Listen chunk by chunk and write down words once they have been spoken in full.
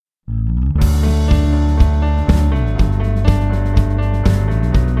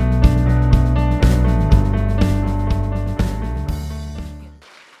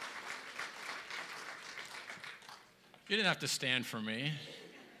have to stand for me.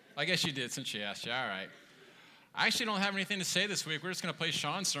 I guess you did since she asked you. All right. I actually don't have anything to say this week. We're just going to play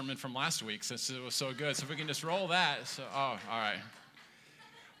Sean's sermon from last week since it was so good. So if we can just roll that. All right.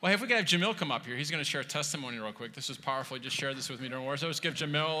 Well, if we could have Jamil come up here. He's going to share a testimony real quick. This was powerful. He just shared this with me during worship. So let's give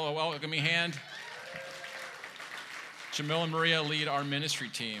Jamil a welcoming hand. Jamil and Maria lead our ministry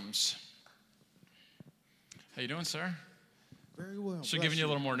teams. How you doing, sir? Very well. Should have given you a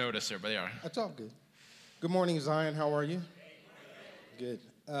little more notice there, but they are. That's all good. Good morning, Zion. How are you? Good.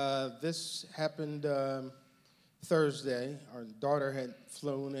 This happened Thursday. Our daughter had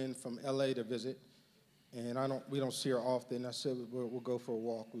flown in from L.A. to visit, and we don't see her often. I said we'll go for a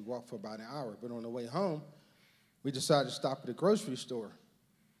walk. We walked for about an hour, but on the way home, we decided to stop at the grocery store.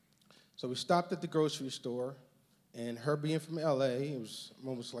 So we stopped at the grocery store, and her being from L.A., it was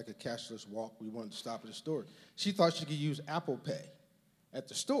almost like a cashless walk. We wanted to stop at the store. She thought she could use Apple Pay at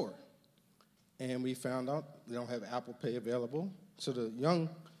the store, and we found out they don't have Apple Pay available. So the young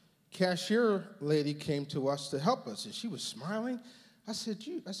cashier lady came to us to help us, and she was smiling. I said,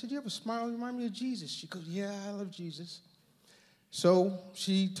 you have a smile? You remind me of Jesus. She goes, yeah, I love Jesus. So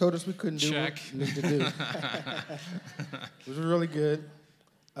she told us we couldn't do Check. what we needed to do. It was really good.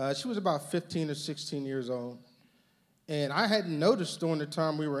 She was about 15 or 16 years old. And I hadn't noticed during the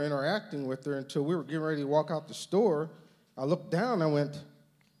time we were interacting with her until we were getting ready to walk out the store. I looked down, I went,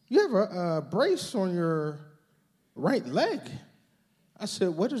 you have a brace on your right leg. I said,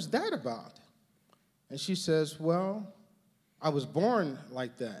 what is that about? And she says, well, I was born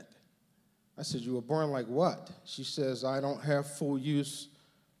like that. I said, you were born like what? She says, I don't have full use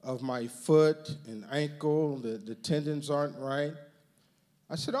of my foot and ankle. The tendons aren't right.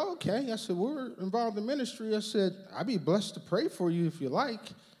 I said, oh, okay. I said, we're involved in ministry. I said, I'd be blessed to pray for you if you like.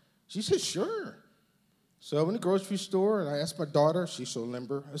 She said, sure. So I went to the grocery store, and I asked my daughter, she's so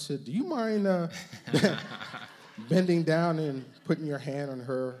limber, I said, do you mind bending down and putting your hand on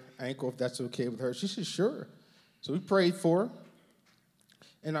her ankle if that's okay with her? She said, sure. So we prayed for her.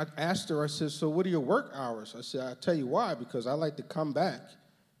 And I asked her, I said, so what are your work hours? I said, I'll tell you why, because I like to come back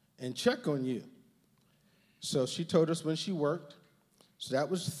and check on you. So she told us when she worked. So that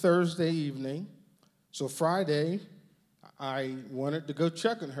was Thursday evening. So Friday, I wanted to go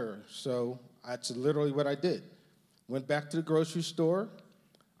check on her. So that's literally what I did. Went back to the grocery store.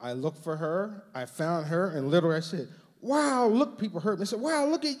 I looked for her. I found her, and literally I said, wow, look, people heard me. I said, wow,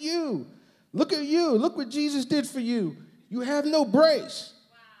 look at you. Look at you. Look what Jesus did for you. You have no brace.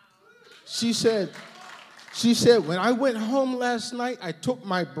 Wow. She said, when I went home last night, I took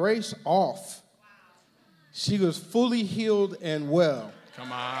my brace off. Wow. She was fully healed and well.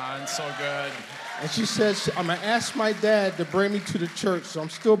 Come on, so good. And she said, I'm going to ask my dad to bring me to the church, so I'm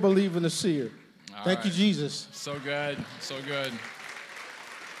still believing to see her. Thank you, Jesus. So good, so good.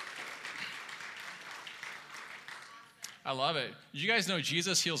 I love it. Did you guys know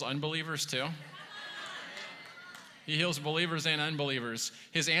Jesus heals unbelievers too? He heals believers and unbelievers.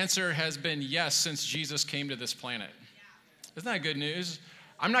 His answer has been yes since Jesus came to this planet. Isn't that good news?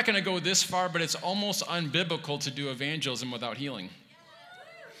 I'm not going to go this far, but it's almost unbiblical to do evangelism without healing.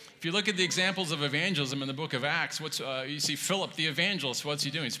 If you look at the examples of evangelism in the book of Acts, you see Philip the evangelist, what's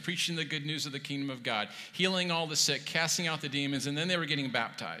he doing? He's preaching the good news of the kingdom of God, healing all the sick, casting out the demons, and then they were getting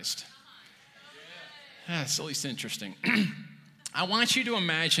baptized. That's at least interesting. I want you to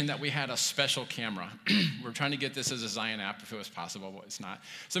imagine that we had a special camera. We're trying to get this as a Zion app if it was possible, but it's not.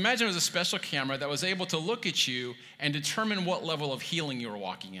 So imagine it was a special camera that was able to look at you and determine what level of healing you were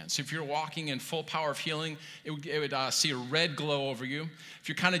walking in. So if you're walking in full power of healing, it would see a red glow over you. If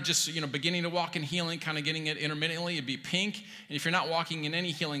you're kind of just beginning to walk in healing, kind of getting it intermittently, it'd be pink. And if you're not walking in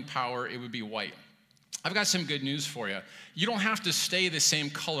any healing power, it would be white. I've got some good news for you. You don't have to stay the same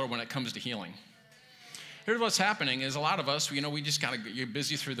color when it comes to healing. Here's what's happening is a lot of us, we just you're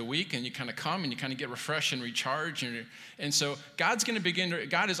busy through the week, and you kind of come and you kind of get refreshed and recharged. And so God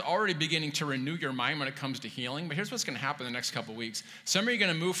is already beginning to renew your mind when it comes to healing. But here's what's going to happen in the next couple of weeks. Some of you are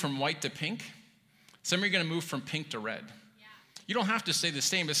going to move from white to pink. Some of you are going to move from pink to red. Yeah. You don't have to stay the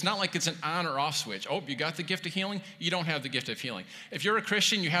same. It's not like it's an on or off switch. Oh, you got the gift of healing? You don't have the gift of healing. If you're a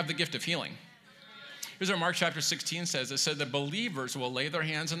Christian, you have the gift of healing. Here's what Mark chapter 16 says. It said the believers will lay their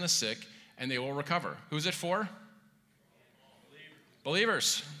hands on the sick, and they will recover. Who's it for?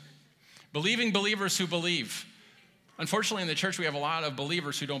 Believers. Believing believers who believe. Unfortunately, in the church, we have a lot of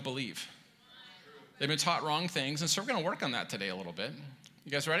believers who don't believe. They've been taught wrong things, and so we're going to work on that today a little bit.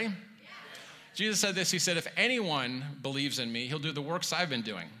 You guys ready? Yeah. Jesus said this. He said, if anyone believes in me, he'll do the works I've been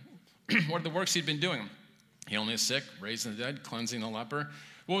doing. What are the works he'd been doing? Healing the sick, raising the dead, cleansing the leper.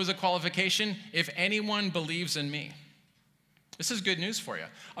 What was the qualification? If anyone believes in me. This is good news for you.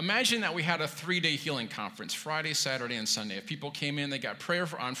 Imagine that we had a 3-day healing conference, Friday, Saturday, and Sunday. If people came in, they got prayer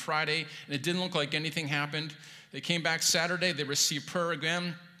on Friday, and it didn't look like anything happened. They came back Saturday, they received prayer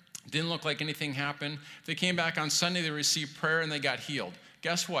again. Didn't look like anything happened. If they came back on Sunday, they received prayer, and they got healed.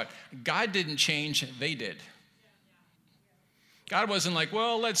 Guess what? God didn't change, they did. God wasn't like,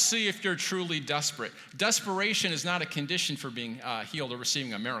 well, let's see if you're truly desperate. Desperation is not a condition for being healed or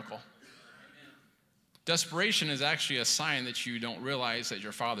receiving a miracle. Desperation is actually a sign that you don't realize that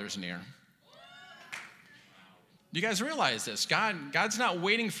your Father's near. You guys realize this? God's not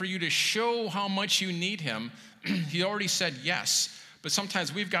waiting for you to show how much you need him. He already said yes. But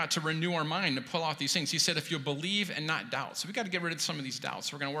sometimes we've got to renew our mind to pull out these things. He said, if you believe and not doubt. So we've got to get rid of some of these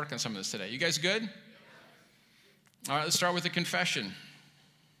doubts. We're going to work on some of this today. You guys good? All right, let's start with the confession.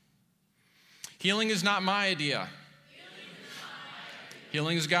 Healing is not my idea.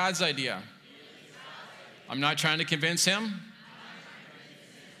 Healing is God's idea. I'm not trying to convince him.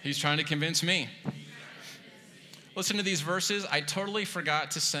 He's trying to convince me. Listen to these verses. I totally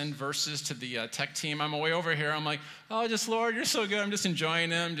forgot to send verses to the tech team. I'm way over here. I'm like, oh, just Lord, you're so good. I'm just enjoying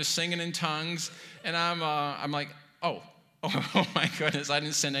them, just singing in tongues. And I'm like, oh my goodness, I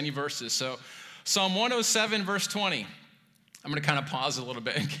didn't send any verses. So Psalm 107, verse 20. I'm going to kind of pause a little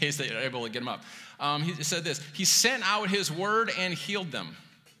bit in case they're able to get them up. He said this, he sent out his word and healed them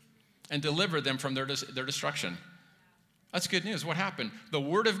and delivered them from their destruction. That's good news. What happened? The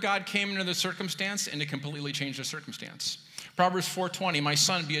word of God came into the circumstance, and it completely changed the circumstance. Proverbs 4:20, my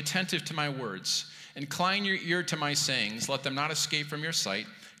son, be attentive to my words. Incline your ear to my sayings. Let them not escape from your sight.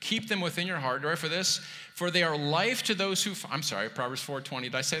 Keep them within your heart. Ready for this? For they are life to those who... I'm sorry, Proverbs 4:20.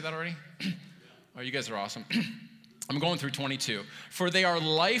 Did I say that already? Oh, you guys are awesome. I'm going through 22. For they are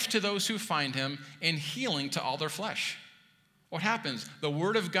life to those who find him and healing to all their flesh. What happens? The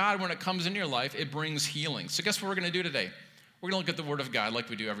word of God, when it comes into your life, it brings healing. So guess what we're going to do today? We're going to look at the word of God like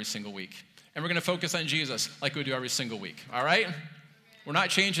we do every single week. And we're going to focus on Jesus like we do every single week. All right? We're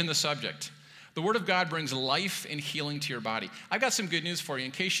not changing the subject. The word of God brings life and healing to your body. I've got some good news for you.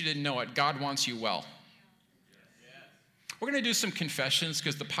 In case you didn't know it, God wants you well. We're going to do some confessions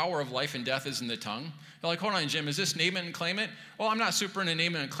because the power of life and death is in the tongue. You're like, hold on, Jim, is this name it and claim it? Well, I'm not super into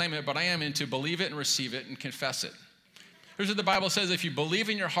name it and claim it, but I am into believe it and receive it and confess it. Here's what the Bible says, if you believe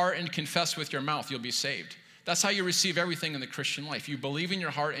in your heart and confess with your mouth, you'll be saved. That's how you receive everything in the Christian life. You believe in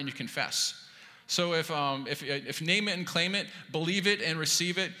your heart and you confess. So if name it and claim it, believe it and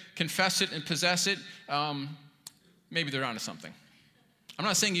receive it, confess it and possess it, maybe they're onto something. I'm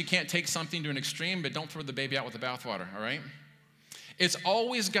not saying you can't take something to an extreme, but don't throw the baby out with the bathwater, all right? It's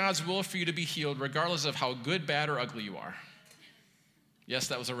always God's will for you to be healed, regardless of how good, bad, or ugly you are. Yes,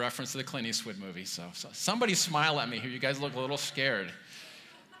 that was a reference to the Clint Eastwood movie. So somebody smile at me here. You guys look a little scared.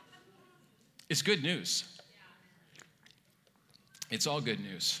 It's good news. It's all good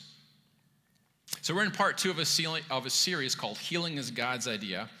news. So we're in part 2 of a series called Healing is God's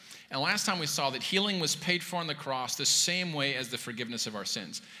Idea. And last time we saw that healing was paid for on the cross the same way as the forgiveness of our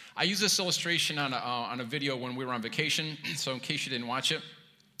sins. I used this illustration on a video when we were on vacation, so in case you didn't watch it.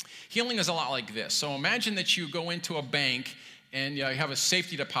 Healing is a lot like this. So imagine that you go into a bank and you have a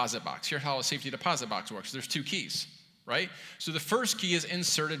safety deposit box. Here's how a safety deposit box works. There's 2 keys, right? So the first key is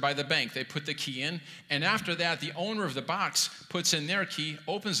inserted by the bank. They put the key in, and after that, the owner of the box puts in their key,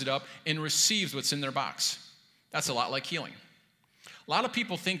 opens it up, and receives what's in their box. That's a lot like healing. A lot of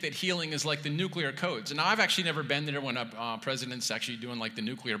people think that healing is like the nuclear codes. And now, I've actually never been there when a president's actually doing like the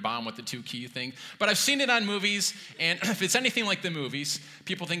nuclear bomb with the 2 key thing. But I've seen it on movies, and if it's anything like the movies,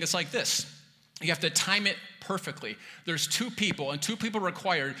 people think it's like this. You have to time it perfectly. There's 2 people, and 2 people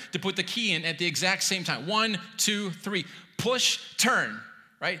required to put the key in at the exact same time. 1, 2, 3. Push, turn,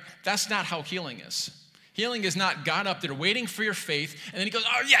 right? That's not how healing is. Healing is not God up there waiting for your faith, and then he goes,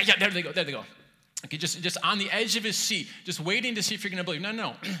 oh, yeah, there they go. Okay, just on the edge of his seat, just waiting to see if you're going to believe.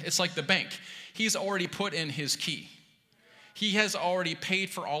 No. It's like the bank. He's already put in his key. He has already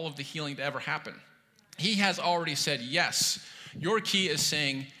paid for all of the healing to ever happen. He has already said, yes. Your key is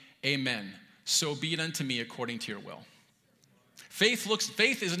saying, amen. So be it unto me according to your will. Faith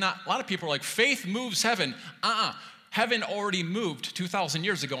is not, a lot of people are like, faith moves heaven. Heaven already moved 2,000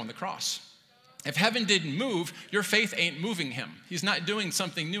 years ago on the cross. If heaven didn't move, your faith ain't moving him. He's not doing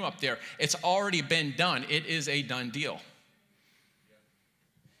something new up there. It's already been done. It is a done deal.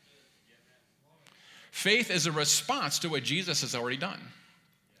 Faith is a response to what Jesus has already done.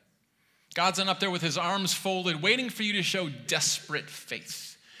 God's not up there with his arms folded, waiting for you to show desperate faith.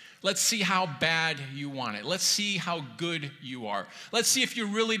 Let's see how bad you want it. Let's see how good you are. Let's see if you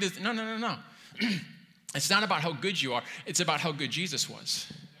really did. No. It's not about how good you are. It's about how good Jesus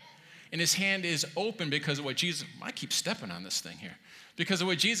was. And his hand is open because of what Jesus, I keep stepping on this thing here, because of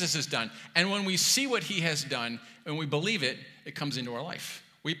what Jesus has done. And when we see what he has done and we believe it, it comes into our life.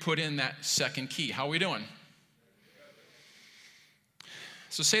 We put in that second key. How are we doing?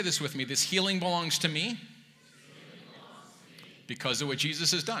 So say this with me. This healing belongs to me because of what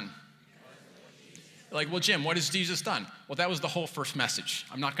Jesus has done. Like, well, Jim, what has Jesus done? Well, that was the whole first message.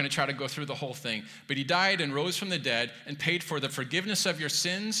 I'm not going to try to go through the whole thing. But he died and rose from the dead and paid for the forgiveness of your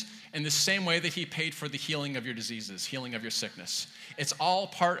sins in the same way that he paid for the healing of your diseases, healing of your sickness. It's all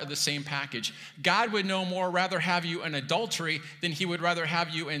part of the same package. God would no more rather have you in adultery than he would rather have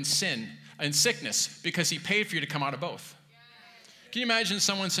you in sin and sickness, because he paid for you to come out of both. Can you imagine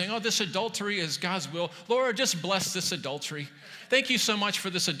someone saying, oh, this adultery is God's will. Lord, just bless this adultery. Thank you so much for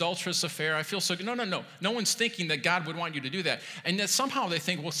this adulterous affair. I feel so good. No. No one's thinking that God would want you to do that. And that somehow they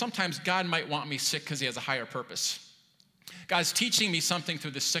think, well, sometimes God might want me sick because he has a higher purpose. God's teaching me something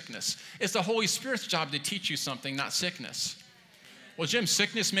through this sickness. It's the Holy Spirit's job to teach you something, not sickness. Well, Jim,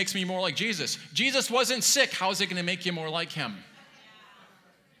 sickness makes me more like Jesus. Jesus wasn't sick. How is it going to make you more like him?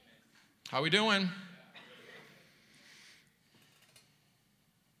 How are we doing?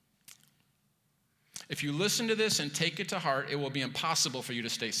 If you listen to this and take it to heart, it will be impossible for you to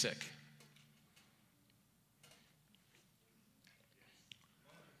stay sick.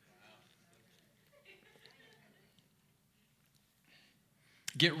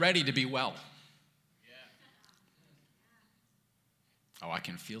 Get ready to be well. Oh, I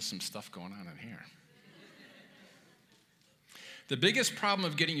can feel some stuff going on in here. The biggest problem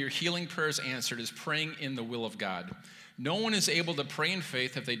of getting your healing prayers answered is praying in the will of God. No one is able to pray in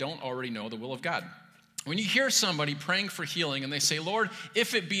faith if they don't already know the will of God. When you hear somebody praying for healing and they say, Lord,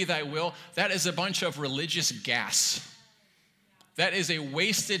 if it be thy will, that is a bunch of religious gas. That is a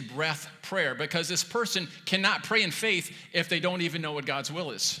wasted breath prayer, because this person cannot pray in faith if they don't even know what God's will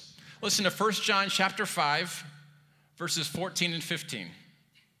is. Listen to 1 John chapter 5, verses 14 and 15.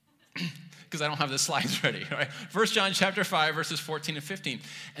 Because I don't have the slides ready. Right? 1 John chapter 5, verses 14 and 15.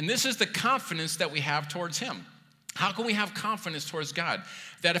 And this is the confidence that we have towards him. How can we have confidence towards God?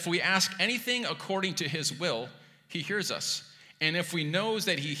 That if we ask anything according to his will, he hears us. And if we know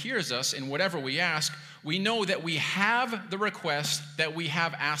that he hears us in whatever we ask, we know that we have the request that we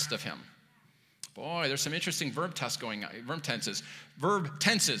have asked of him. Boy, there's some interesting verb tenses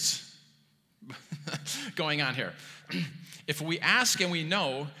going on here. If we ask and we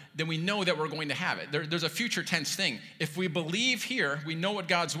know, then we know that we're going to have it. There's a future tense thing. If we believe here, we know what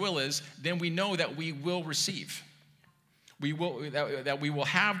God's will is, then we know that we will receive. We will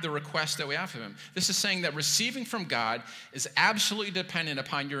have the request that we have from him. This is saying that receiving from God is absolutely dependent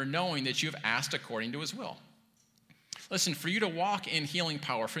upon your knowing that you've asked according to his will. Listen, for you to walk in healing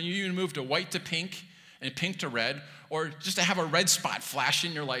power, for you to move to white to pink and pink to red, or just to have a red spot flash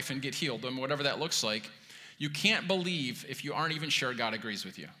in your life and get healed, and whatever that looks like, you can't believe if you aren't even sure God agrees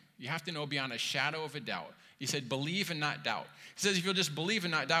with you. You have to know beyond a shadow of a doubt. He said, believe and not doubt. He says if you'll just believe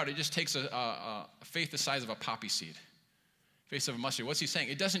and not doubt, it just takes a faith the size of a poppy seed. Faith of a mustard. What's he saying?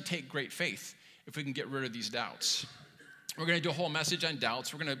 It doesn't take great faith if we can get rid of these doubts. We're going to do a whole message on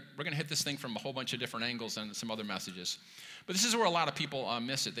doubts. We're going to hit this thing from a whole bunch of different angles and some other messages. But this is where a lot of people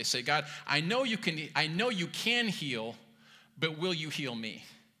miss it. They say, God, I know you can heal, but will you heal me?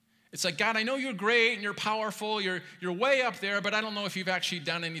 It's like, God, I know you're great and you're powerful. You're way up there, but I don't know if you've actually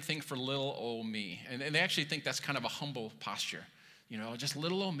done anything for little old me. And they actually think that's kind of a humble posture. You know, just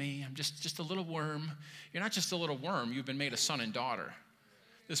little old me. I'm just a little worm. You're not just a little worm. You've been made a son and daughter.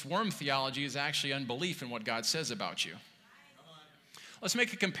 This worm theology is actually unbelief in what God says about you. Let's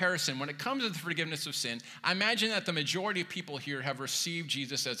make a comparison. When it comes to the forgiveness of sin, I imagine that the majority of people here have received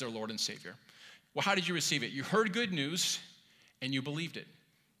Jesus as their Lord and Savior. Well, how did you receive it? You heard good news and you believed it,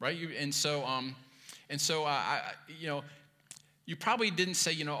 right? You probably didn't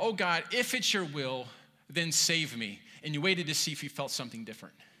say, oh God, if it's your will, then save me. And you waited to see if you felt something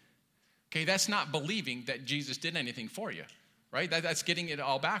different. Okay, that's not believing that Jesus did anything for you, right? That's getting it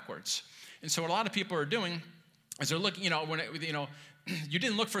all backwards. And so what a lot of people are doing is they're looking, you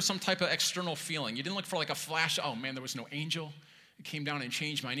didn't look for some type of external feeling. You didn't look for like a flash. Oh man, there was no angel. It came down and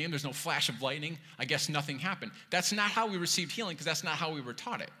changed my name. There's no flash of lightning. I guess nothing happened. That's not how we received healing, because that's not how we were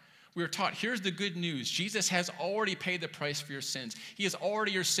taught it. We were taught, here's the good news. Jesus has already paid the price for your sins. He is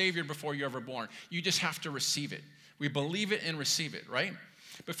already your Savior before you're ever born. You just have to receive it. We believe it and receive it, right?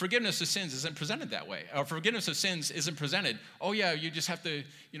 But forgiveness of sins isn't presented that way. Or forgiveness of sins isn't presented, oh yeah, you just have to,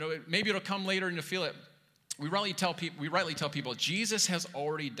 maybe it'll come later and you'll feel it. We rightly tell people, Jesus has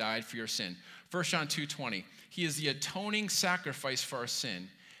already died for your sin. 1 John 2:20, he is the atoning sacrifice for our sin,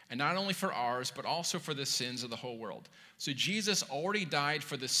 And not only for ours, but also for the sins of the whole world. So Jesus already died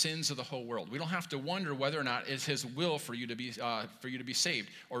for the sins of the whole world. We don't have to wonder whether or not it's his will for you to be saved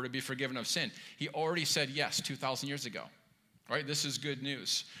or to be forgiven of sin. He already said yes 2,000 years ago. Right? This is good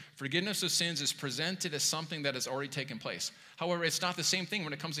news. Forgiveness of sins is presented as something that has already taken place. However, it's not the same thing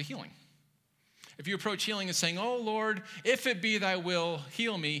when it comes to healing. If you approach healing and saying, "Oh Lord, if it be thy will,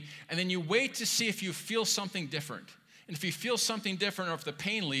 heal me," and then you wait to see if you feel something different. And if you feel something different or if the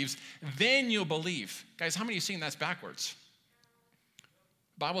pain leaves, then you'll believe. Guys, how many of you seen that's backwards?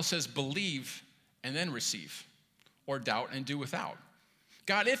 The Bible says believe and then receive, or doubt and do without.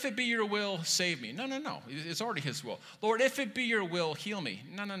 God, if it be your will, save me. No. It's already his will. Lord, if it be your will, heal me.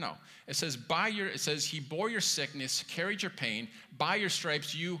 No. It says he bore your sickness, carried your pain. By your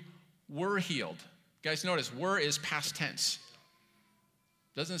stripes, you were healed. Guys, notice, were is past tense.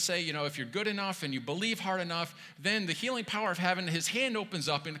 Doesn't say, if you're good enough and you believe hard enough, then the healing power of heaven, his hand opens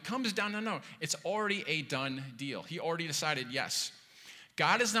up and it comes down. No. It's already a done deal. He already decided yes.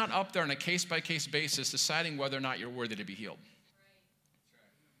 God is not up there on a case-by-case basis deciding whether or not you're worthy to be healed.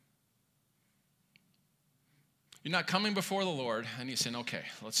 You're not coming before the Lord and he's saying, okay,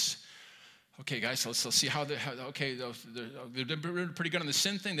 guys, let's see how they're pretty good on the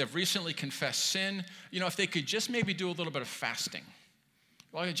sin thing. They've recently confessed sin. If they could just maybe do a little bit of fasting.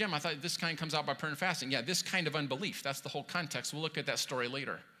 Well, Jim, I thought this kind comes out by prayer and fasting. Yeah, this kind of unbelief. That's the whole context. We'll look at that story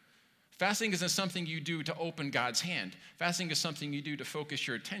later. Fasting isn't something you do to open God's hand. Fasting is something you do to focus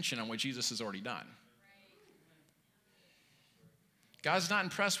your attention on what Jesus has already done. God's not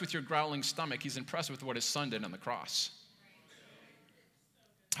impressed with your growling stomach. He's impressed with what his son did on the cross.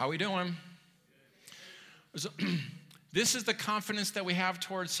 How are we doing? This is the confidence that we have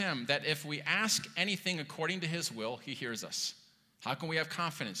towards him, that if we ask anything according to his will, he hears us. How can we have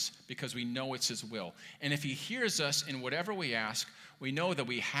confidence? Because we know it's his will. And if he hears us in whatever we ask, we know that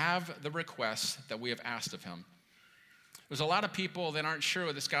we have the request that we have asked of him. There's a lot of people that aren't sure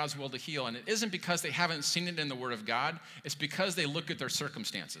it's God's will to heal, and it isn't because they haven't seen it in the Word of God. It's because they look at their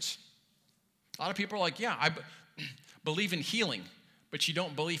circumstances. A lot of people are like, yeah, I believe in healing, but you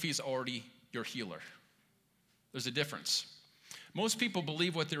don't believe he's already your healer. There's a difference. Most people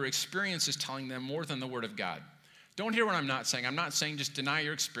believe what their experience is telling them more than the Word of God. Don't hear what I'm not saying. I'm not saying just deny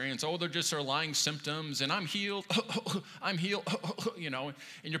your experience. Oh, they're just our lying symptoms, and I'm healed. I'm healed, and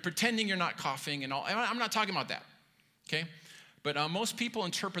you're pretending you're not coughing and all. I'm not talking about that, okay? But most people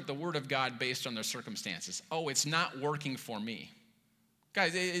interpret the Word of God based on their circumstances. Oh, it's not working for me.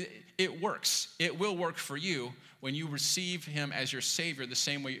 Guys, it works. It will work for you when you receive him as your Savior the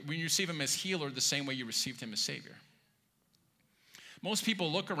same way, when you receive him as healer the same way you received him as Savior. Most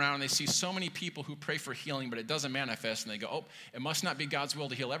people look around and they see so many people who pray for healing, but it doesn't manifest, and they go, oh, it must not be God's will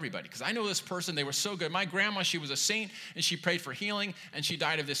to heal everybody. Because I know this person, they were so good. My grandma, she was a saint, and she prayed for healing, and she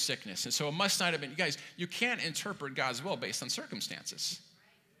died of this sickness. And so it must not have been. You guys, you can't interpret God's will based on circumstances.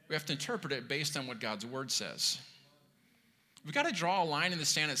 We have to interpret it based on what God's word says. We've got to draw a line in the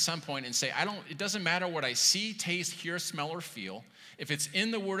sand at some point and say, it doesn't matter what I see, taste, hear, smell, or feel. If it's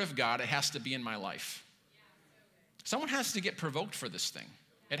in the Word of God, it has to be in my life. Someone has to get provoked for this thing.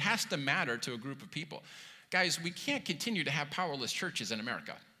 It has to matter to a group of people. Guys, we can't continue to have powerless churches in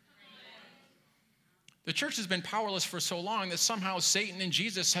America. The church has been powerless for so long that somehow Satan and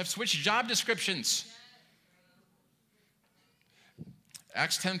Jesus have switched job descriptions.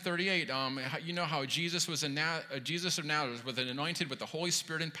 Acts 10:38, you know how Jesus of Nazareth was anointed with the Holy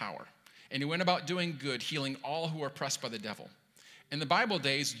Spirit and power. And he went about doing good, healing all who were oppressed by the devil. In the Bible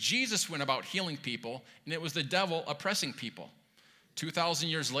days, Jesus went about healing people, and it was the devil oppressing people. 2,000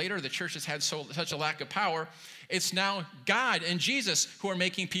 years later, the church has had such a lack of power. It's now God and Jesus who are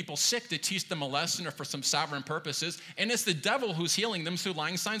making people sick to teach them a lesson or for some sovereign purposes, and it's the devil who's healing them through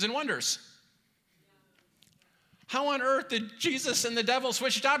lying signs and wonders. How on earth did Jesus and the devil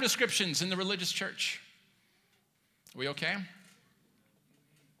switch job descriptions in the religious church? Are we okay?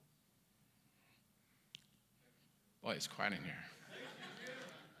 Boy, it's quiet in here.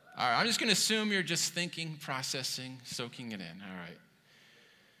 All right, I'm just going to assume you're just thinking, processing, soaking it in. All right.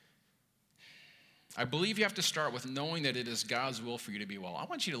 I believe you have to start with knowing that it is God's will for you to be well. I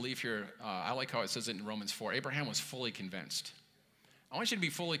want you to leave here. I like how it says it in Romans 4. Abraham was fully convinced. I want you to be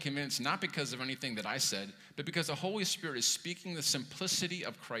fully convinced, not because of anything that I said, but because the Holy Spirit is speaking the simplicity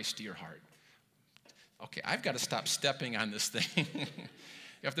of Christ to your heart. Okay, I've got to stop stepping on this thing. You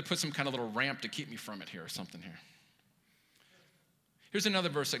have to put some kind of little ramp to keep me from it here or something here. Here's another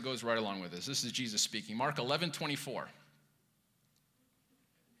verse that goes right along with this. This is Jesus speaking. Mark 11:24.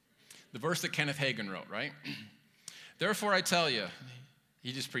 The verse that Kenneth Hagin wrote, right? Therefore I tell you,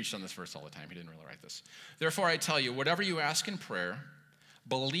 he just preached on this verse all the time. He didn't really write this. Therefore I tell you, whatever you ask in prayer,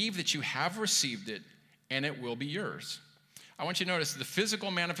 believe that you have received it, and it will be yours. I want you to notice the physical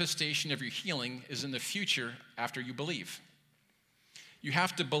manifestation of your healing is in the future after you believe. You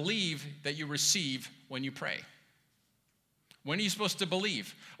have to believe that you receive when you pray. When are you supposed to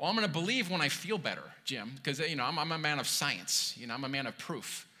believe? Oh, I'm going to believe when I feel better, Jim, because, I'm a man of science. I'm a man of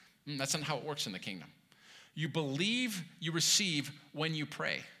proof. That's not how it works in the kingdom. You believe, you receive when you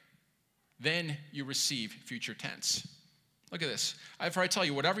pray. Then you receive future tense. Look at this. After I tell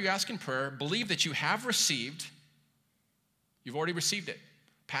you, whatever you ask in prayer, believe that you have received. You've already received it.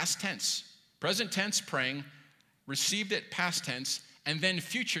 Past tense. Present tense, praying. Received it, past tense. And then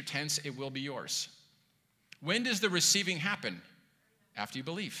future tense, it will be yours. When does the receiving happen? After you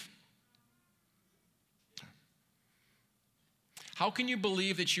believe. How can you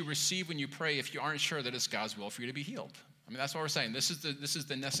believe that you receive when you pray if you aren't sure that it's God's will for you to be healed? That's what we're saying. This is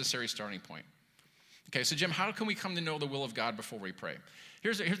the necessary starting point. Okay, so Jim, how can we come to know the will of God before we pray?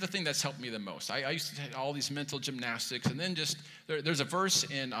 Here's the thing that's helped me the most. I used to take all these mental gymnastics, and then there's a verse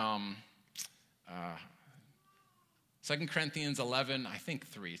in 2 Corinthians 11, I think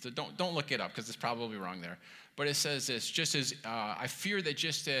 3. So don't look it up because it's probably wrong there. But it says this, just as I fear that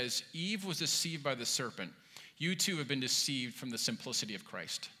just as Eve was deceived by the serpent, you too have been deceived from the simplicity of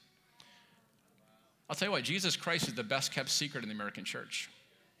Christ. I'll tell you what, Jesus Christ is the best kept secret in the American church.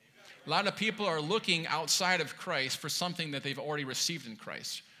 A lot of people are looking outside of Christ for something that they've already received in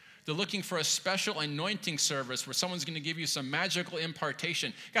Christ. They're looking for a special anointing service where someone's going to give you some magical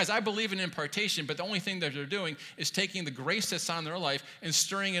impartation. Guys, I believe in impartation, but the only thing that they're doing is taking the grace that's on their life and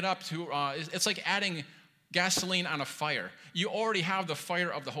stirring it up to, it's like adding gasoline on a fire. You already have the fire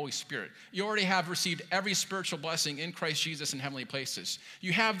of the Holy Spirit. You already have received every spiritual blessing in Christ Jesus in heavenly places.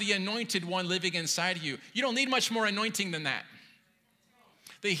 You have the anointed one living inside of you. You don't need much more anointing than that.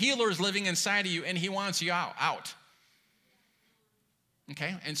 The healer is living inside of you, and he wants you out.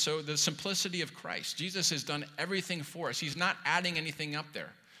 Okay? And so the simplicity of Christ. Jesus has done everything for us. He's not adding anything up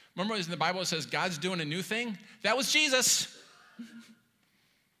there. Remember in the Bible it says God's doing a new thing? That was Jesus.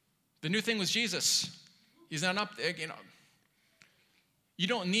 The new thing was Jesus. He's not up there, You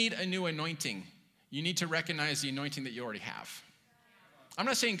don't need a new anointing. You need to recognize the anointing that you already have. I'm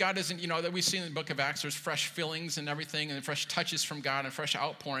not saying God isn't, that we see in the book of Acts, there's fresh fillings and everything, and fresh touches from God and fresh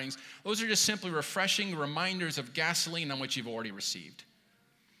outpourings. Those are just simply refreshing reminders of gasoline on which you've already received.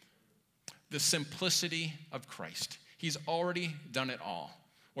 The simplicity of Christ. He's already done it all.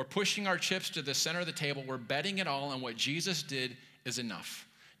 We're pushing our chips to the center of the table. We're betting it all on what Jesus did is enough.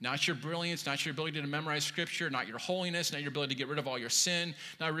 Not your brilliance, not your ability to memorize scripture, not your holiness, not your ability to get rid of all your sin,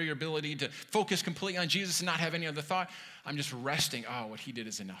 not your ability to focus completely on Jesus and not have any other thought. I'm just resting. Oh, what he did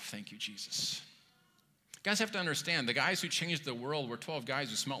is enough. Thank you, Jesus. You guys have to understand, the guys who changed the world were 12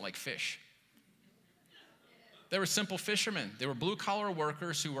 guys who smelled like fish. They were simple fishermen. They were blue-collar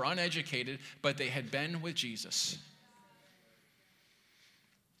workers who were uneducated, but they had been with Jesus.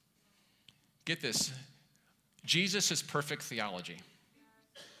 Get this. Jesus is perfect theology.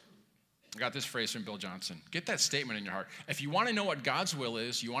 I got this phrase from Bill Johnson. Get that statement in your heart. If you want to know what God's will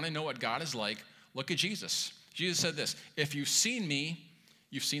is, you want to know what God is like, look at Jesus. Jesus said this, if you've seen me,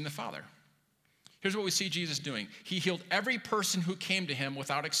 you've seen the Father. Here's what we see Jesus doing. He healed every person who came to him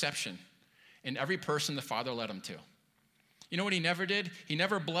without exception, and every person the Father led him to. You know what he never did? He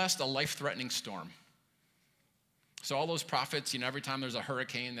never blessed a life-threatening storm. So all those prophets, every time there's a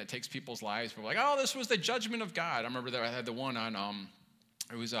hurricane that takes people's lives, we're like, oh, this was the judgment of God. I remember that I had the one on...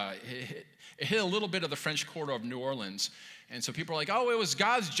 It hit a little bit of the French Quarter of New Orleans. And so people are like, oh, it was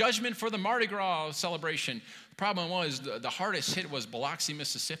God's judgment for the Mardi Gras celebration. The problem was the hardest hit was Biloxi,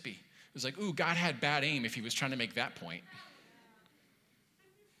 Mississippi. It was like, ooh, God had bad aim if he was trying to make that point.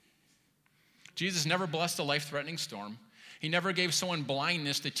 Jesus never blessed a life-threatening storm. He never gave someone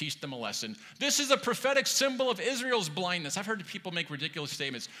blindness to teach them a lesson. This is a prophetic symbol of Israel's blindness. I've heard people make ridiculous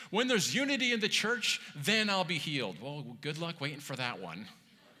statements. When there's unity in the church, then I'll be healed. Well, good luck waiting for that one.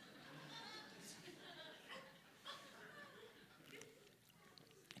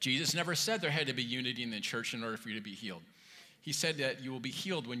 Jesus never said there had to be unity in the church in order for you to be healed. He said that you will be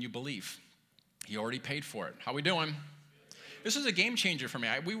healed when you believe. He already paid for it. How we doing? This is a game changer for me.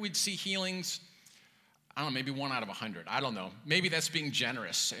 We would see healings, I don't know, maybe 1 out of 100. I don't know. Maybe that's being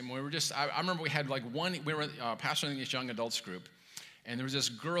generous. And we were I remember we had we were pastoring this young adults group, and there was this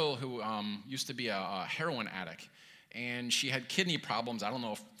girl who used to be a heroin addict. And she had kidney problems. I don't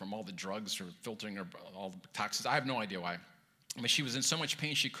know if from all the drugs or filtering or all the toxins. I have no idea why. But she was in so much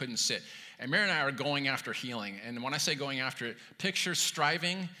pain she couldn't sit. And Mary and I are going after healing. And when I say going after it, picture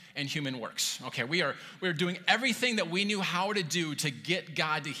striving and human works. Okay, we're doing everything that we knew how to do to get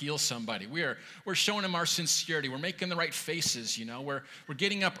God to heal somebody. We're showing him our sincerity. We're making the right faces, you know. We're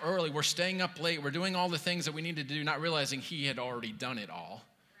getting up early. We're staying up late. We're doing all the things that we needed to do, not realizing he had already done it all.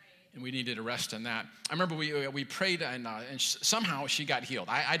 And we needed to rest in that. I remember we prayed, and somehow she got healed.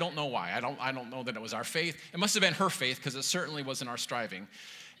 I don't know why. I don't know that it was our faith. It must have been her faith, because it certainly wasn't our striving.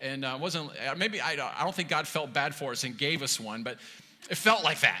 And wasn't maybe I don't think God felt bad for us and gave us one, but it felt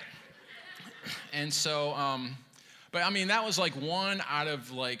like that. And so, but I mean, that was like one out of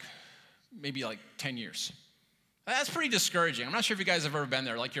maybe 10 years. That's pretty discouraging. I'm not sure if you guys have ever been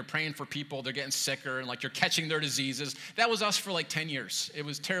there. Like, you're praying for people, they're getting sicker, and like you're catching their diseases. That was us for 10 years. It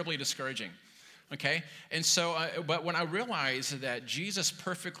was terribly discouraging. Okay? And so, but when I realized that Jesus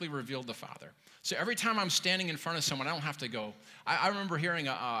perfectly revealed the Father. So every time I'm standing in front of someone, I don't have to go. I remember hearing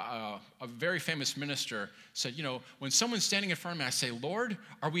a very famous minister said, you know, when someone's standing in front of me, I say, Lord,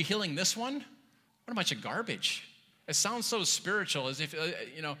 are we healing this one? What a bunch of garbage. It sounds so spiritual, as if,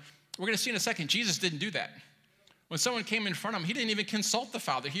 you know, we're going to see in a second, Jesus didn't do that. When someone came in front of him, he didn't even consult the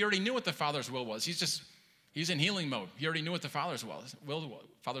Father. He already knew what the Father's will was. He's in healing mode. He already knew what the Father's will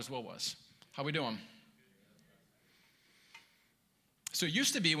was. How we doing? So it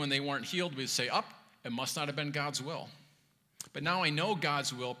used to be when they weren't healed, we'd say, it must not have been God's will. But now I know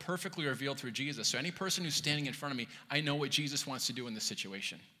God's will perfectly revealed through Jesus. So any person who's standing in front of me, I know what Jesus wants to do in this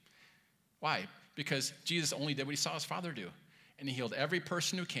situation. Why? Because Jesus only did what he saw his Father do. And he healed every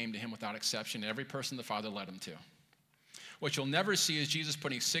person who came to him without exception, every person the Father led him to. What you'll never see is Jesus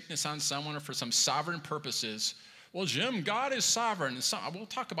putting sickness on someone or for some sovereign purposes. Well, Jim, God is sovereign. We'll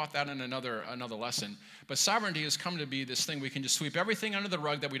talk about that in another lesson. But sovereignty has come to be this thing we can just sweep everything under the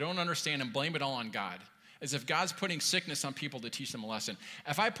rug that we don't understand and blame it all on God. As if God's putting sickness on people to teach them a lesson.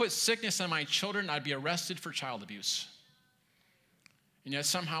 If I put sickness on my children, I'd be arrested for child abuse. And yet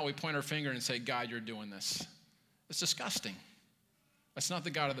somehow we point our finger and say, God, you're doing this. It's disgusting. That's not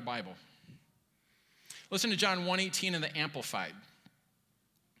the God of the Bible. Listen to John 1:18 in the Amplified.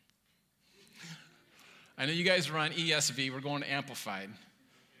 I know you guys are on ESV. We're going to Amplified.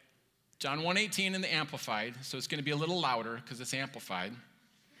 John 1:18 in the Amplified, so it's going to be a little louder because it's amplified.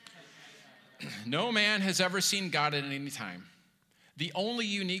 No man has ever seen God at any time. The only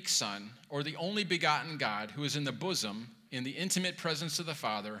unique Son, or the only begotten God, who is in the bosom, in the intimate presence of the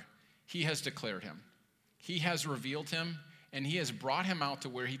Father, he has declared him. He has revealed him, and he has brought him out to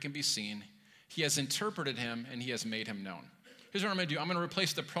where he can be seen. He has interpreted him, and he has made him known. Here's what I'm going to do. I'm going to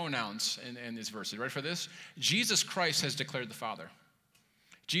replace the pronouns in these verses. Ready for this? Jesus Christ has declared the Father.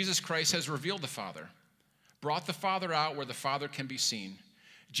 Jesus Christ has revealed the Father, brought the Father out where the Father can be seen.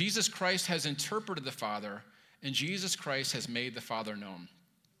 Jesus Christ has interpreted the Father, and Jesus Christ has made the Father known.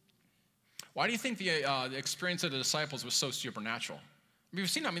 Why do you think the experience of the disciples was so supernatural? We've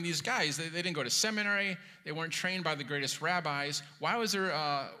seen, these guys, they didn't go to seminary. They weren't trained by the greatest rabbis. Why was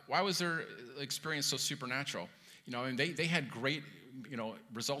their experience so supernatural? They had great,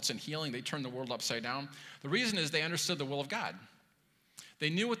 results in healing. They turned the world upside down. The reason is they understood the will of God. They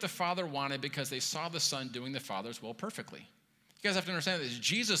knew what the Father wanted because they saw the Son doing the Father's will perfectly. You guys have to understand this.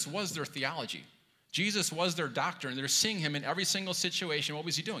 Jesus was their theology. Jesus was their doctrine. They're seeing him in every single situation. What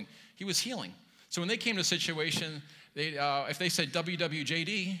was he doing? He was healing. So when they came to a situation, if they said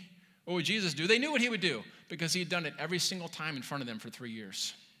WWJD, what would Jesus do? They knew what he would do because he had done it every single time in front of them for 3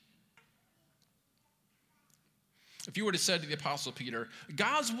 years. If you were to say to the Apostle Peter,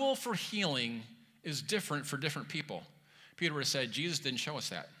 God's will for healing is different for different people, Peter would have said, Jesus didn't show us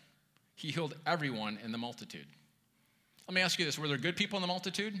that. He healed everyone in the multitude. Let me ask you this. Were there good people in the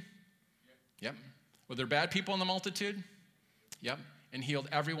multitude? Yep. Were there bad people in the multitude? Yep. And healed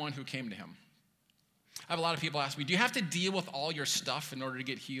everyone who came to him. I have a lot of people ask me, do you have to deal with all your stuff in order to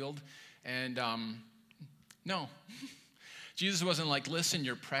get healed? And no. Jesus wasn't like, listen,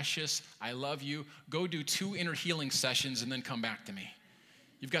 you're precious. I love you. Go do 2 inner healing sessions and then come back to me.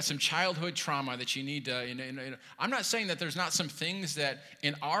 You've got some childhood trauma that you need to, I'm not saying that there's not some things that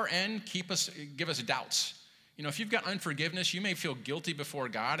in our end give us doubts. If you've got unforgiveness, you may feel guilty before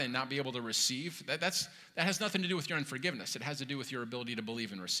God and not be able to receive. That has nothing to do with your unforgiveness. It has to do with your ability to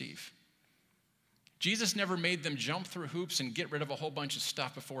believe and receive. Jesus never made them jump through hoops and get rid of a whole bunch of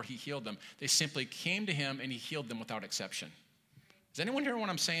stuff before he healed them. They simply came to him and he healed them without exception. Does anyone hear what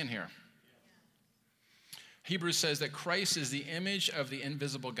I'm saying here? Hebrews says that Christ is the image of the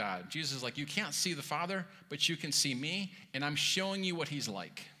invisible God. Jesus is like, you can't see the Father, but you can see me, and I'm showing you what he's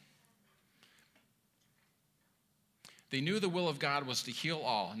like. They knew the will of God was to heal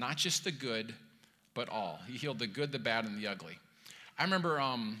all, not just the good, but all. He healed the good, the bad, and the ugly. I remember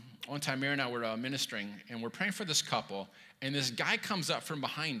one time Mary and I were ministering, and we're praying for this couple, and this guy comes up from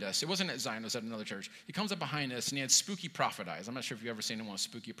behind us. It wasn't at Zion, it was at another church. He comes up behind us, and he had spooky prophet eyes. I'm not sure if you've ever seen anyone with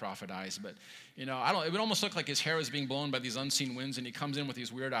spooky prophet eyes, but, it would almost look like his hair was being blown by these unseen winds, and he comes in with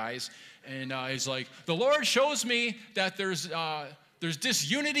these weird eyes, and he's like, the Lord shows me that there's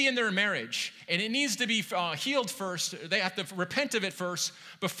disunity in their marriage, and it needs to be healed first. They have to repent of it first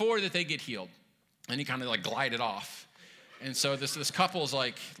before that they get healed. And he kind of like glided off. And so this couple is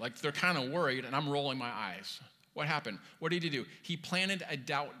like they're kind of worried, and I'm rolling my eyes. What happened? What did he do? He planted a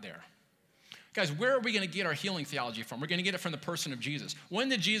doubt there. Guys, where are we going to get our healing theology from? We're going to get it from the person of Jesus. When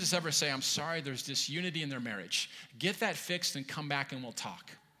did Jesus ever say, I'm sorry, there's disunity in their marriage? Get that fixed and come back and we'll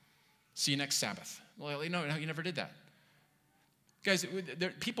talk. See you next Sabbath. Well, no, he never did that. Guys,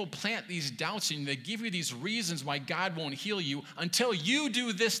 people plant these doubts in you. They give you these reasons why God won't heal you until you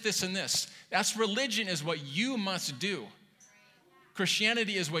do this, this, and this. That's religion is what you must do.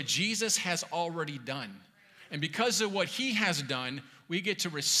 Christianity is what Jesus has already done. And because of what he has done, we get to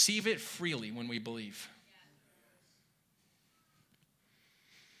receive it freely when we believe.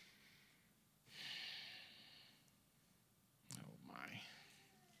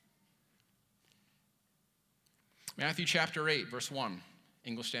 Matthew chapter 8, verse 1,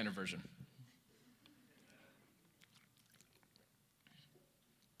 English Standard Version.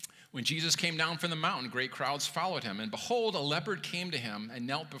 When Jesus came down from the mountain, great crowds followed him. And behold, a leopard came to him and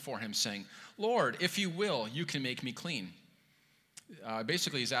knelt before him, saying, Lord, if you will, you can make me clean.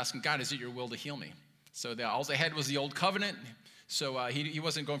 Basically, he's asking, God, is it your will to heal me? So all they had was the old covenant. So he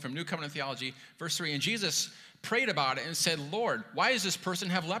wasn't going from new covenant theology. Verse 3, and Jesus prayed about it and said, Lord, why does this person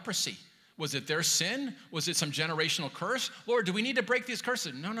have leprosy? Was it their sin? Was it some generational curse? Lord, do we need to break these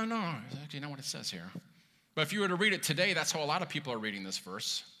curses? No. That's actually not what it says here. But if you were to read it today, that's how a lot of people are reading this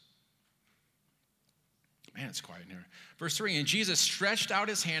verse. Man, it's quiet in here. Verse 3, and Jesus stretched out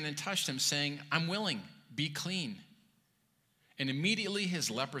his hand and touched him, saying, I'm willing, be clean. And immediately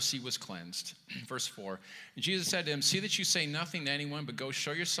his leprosy was cleansed. Verse 4, and Jesus said to him, see that you say nothing to anyone, but go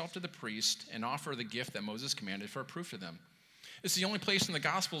show yourself to the priest and offer the gift that Moses commanded for a proof to them. It's the only place in the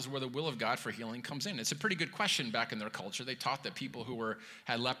Gospels where the will of God for healing comes in. It's a pretty good question back in their culture. They taught that people who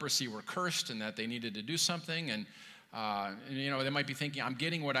had leprosy were cursed and that they needed to do something. And they might be thinking, I'm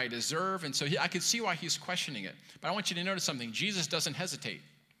getting what I deserve. And so I could see why he's questioning it. But I want you to notice something. Jesus doesn't hesitate.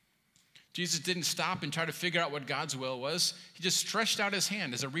 Jesus didn't stop and try to figure out what God's will was. He just stretched out his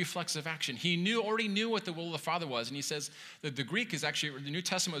hand as a reflexive action. He already knew what the will of the Father was. And he says that the New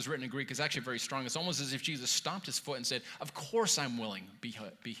Testament was written in Greek, is actually very strong. It's almost as if Jesus stomped his foot and said, of course I'm willing, be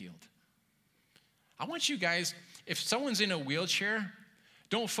healed. I want you guys, if someone's in a wheelchair,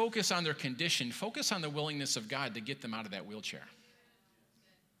 don't focus on their condition. Focus on the willingness of God to get them out of that wheelchair.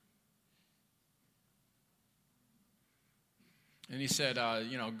 And he said,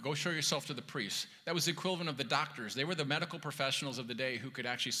 go show yourself to the priest. That was the equivalent of the doctors. They were the medical professionals of the day who could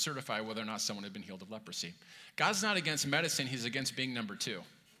actually certify whether or not someone had been healed of leprosy. God's not against medicine. He's against being number two.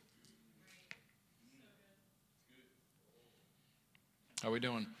 How are we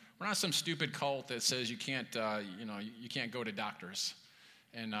doing? We're not some stupid cult that says you can't go to doctors.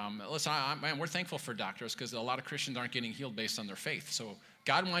 And listen, we're thankful for doctors because a lot of Christians aren't getting healed based on their faith. So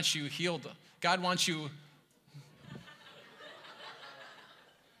God wants you healed. God wants you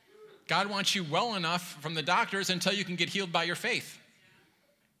well enough from the doctors until you can get healed by your faith.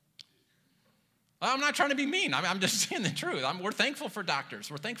 I'm not trying to be mean. I'm just saying the truth. We're thankful for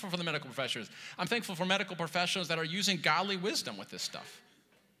doctors. We're thankful for the medical professionals. I'm thankful for medical professionals that are using godly wisdom with this stuff.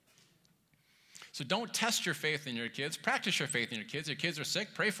 So don't test your faith in your kids. Practice your faith in your kids. Your kids are sick,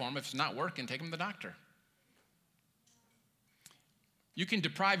 pray for them. If it's not working, take them to the doctor. You can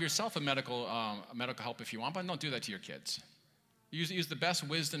deprive yourself of medical help if you want, but don't do that to your kids. Use the best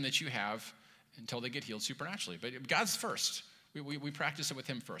wisdom that you have until they get healed supernaturally. But God's first. We practice it with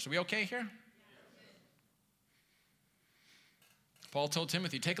him first. Are we okay here? Paul told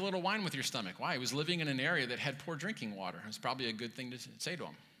Timothy, take a little wine with your stomach. Why? He was living in an area that had poor drinking water. It was probably a good thing to say to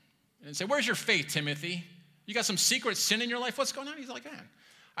him. And say, where's your faith, Timothy? You got some secret sin in your life? What's going on? He's like, man.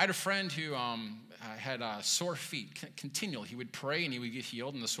 I had a friend who had sore feet continually. He would pray and he would get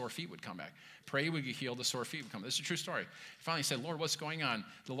healed and the sore feet would come back. Pray, he would get healed, the sore feet would come back. This is a true story. He finally said, Lord, what's going on?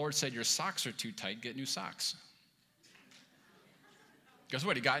 The Lord said, your socks are too tight. Get new socks. Guess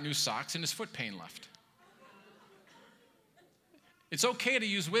what? He got new socks and his foot pain left. It's okay to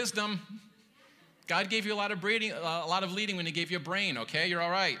use wisdom. God gave you a lot of leading when he gave you a brain, okay? You're all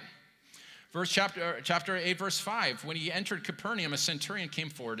right. Chapter 8, verse 5. When he entered Capernaum, a centurion came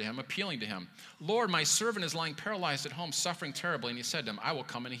forward to him, appealing to him. Lord, my servant is lying paralyzed at home, suffering terribly. And he said to him, I will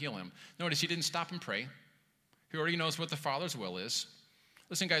come and heal him. Notice he didn't stop and pray. He already knows what the Father's will is.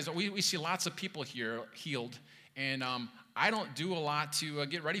 Listen, guys, we see lots of people here healed, and I don't do a lot to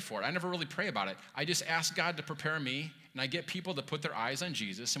get ready for it. I never really pray about it. I just ask God to prepare me, and I get people to put their eyes on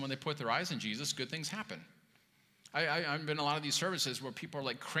Jesus, and when they put their eyes on Jesus, good things happen. I've been in a lot of these services where people are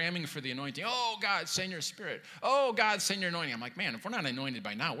like cramming for the anointing. Oh, God, send your spirit. Oh, God, send your anointing. I'm like, man, if we're not anointed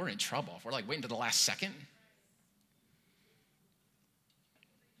by now, we're in trouble. If we're like waiting to the last second.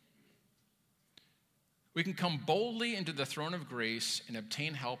 We can come boldly into the throne of grace and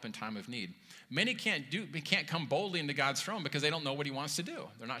obtain help in time of need. Many can't come boldly into God's throne because they don't know what he wants to do.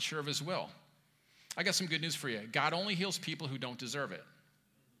 They're not sure of his will. I got some good news for you. God only heals people who don't deserve it.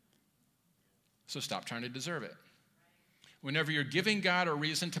 So stop trying to deserve it. Whenever you're giving God a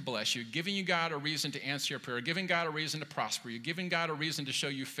reason to bless you, giving God a reason to answer your prayer, giving God a reason to prosper you, giving God a reason to show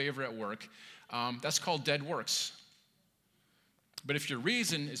you favor at work, that's called dead works. But if your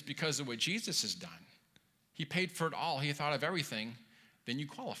reason is because of what Jesus has done, he paid for it all, he thought of everything, then you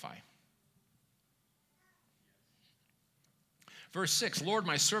qualify. Verse 6, Lord,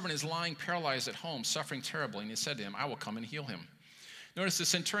 my servant is lying paralyzed at home, suffering terribly. And he said to him, I will come and heal him. Notice the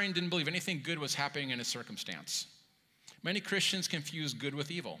centurion didn't believe anything good was happening in his circumstance. Many Christians confuse good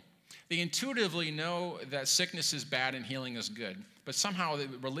with evil. They intuitively know that sickness is bad and healing is good, but somehow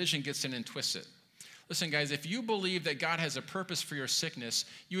religion gets in and twists it. Listen, guys, if you believe that God has a purpose for your sickness,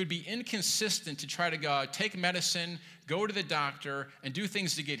 you would be inconsistent to try to take medicine, go to the doctor, and do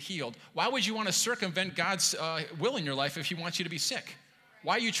things to get healed. Why would you want to circumvent God's will in your life if he wants you to be sick?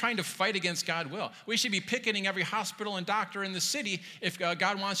 Why are you trying to fight against God's will? We should be picketing every hospital and doctor in the city if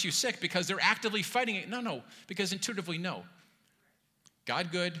God wants you sick because they're actively fighting it. No, because intuitively, no.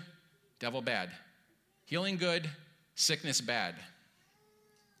 God good, devil bad. Healing good, sickness bad.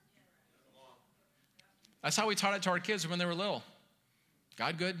 That's how we taught it to our kids when they were little.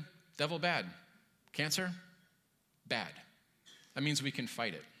 God good, devil bad. Cancer, bad. That means we can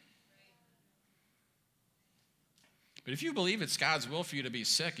fight it. But if you believe it's God's will for you to be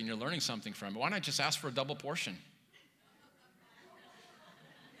sick and you're learning something from it, why not just ask for a double portion?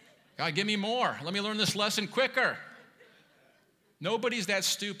 God, give me more. Let me learn this lesson quicker. Nobody's that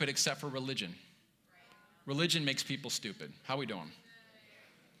stupid except for religion. Religion makes people stupid. How we doing?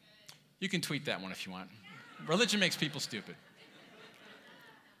 You can tweet that one if you want. Religion makes people stupid.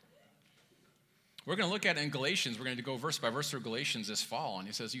 We're going to look at it in Galatians. We're going to go verse by verse through Galatians this fall. And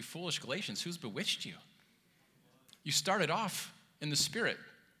he says, you foolish Galatians, who's bewitched you? You started off in the Spirit.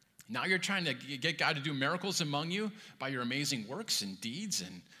 Now you're trying to get God to do miracles among you by your amazing works and deeds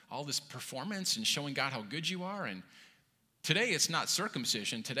and all this performance and showing God how good you are. And today it's not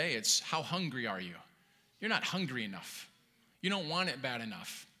circumcision. Today it's how hungry are you? You're not hungry enough. You don't want it bad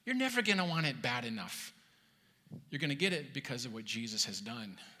enough. You're never going to want it bad enough. You're going to get it because of what Jesus has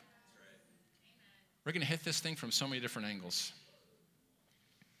done. We're going to hit this thing from so many different angles.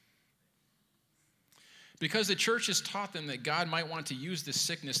 Because the church has taught them that God might want to use this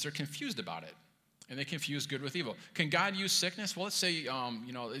sickness, they're confused about it. And they confuse good with evil. Can God use sickness? Well, let's say,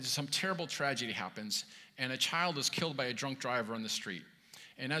 some terrible tragedy happens, and a child is killed by a drunk driver on the street.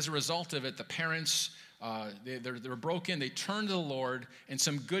 And as a result of it, the parents, they're broken, they turn to the Lord, and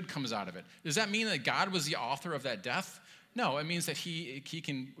some good comes out of it. Does that mean that God was the author of that death? No, it means that he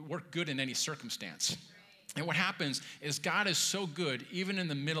can work good in any circumstance. And what happens is God is so good, even in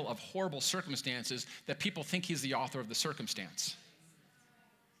the middle of horrible circumstances, that people think he's the author of the circumstance.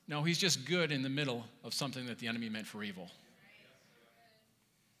 No, he's just good in the middle of something that the enemy meant for evil.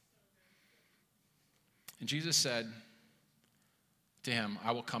 And Jesus said to him,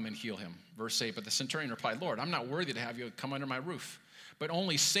 I will come and heal him. Verse 8, but the centurion replied, Lord, I'm not worthy to have you come under my roof, but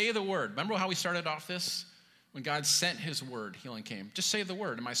only say the word. Remember how we started off this? When God sent his word, healing came. Just say the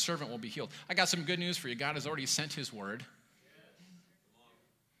word, and my servant will be healed. I got some good news for you. God has already sent his word.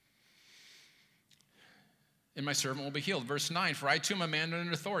 And my servant will be healed. Verse 9, for I too am a man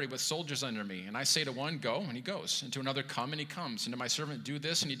under authority with soldiers under me. And I say to one, go, and he goes. And to another, come, and he comes. And to my servant, do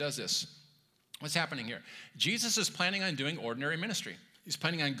this, and he does this. What's happening here? Jesus is planning on doing ordinary ministry. He's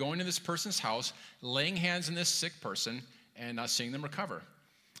planning on going to this person's house, laying hands on this sick person, and seeing them recover.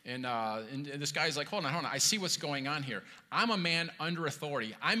 And this guy's like, hold on. I see what's going on here. I'm a man under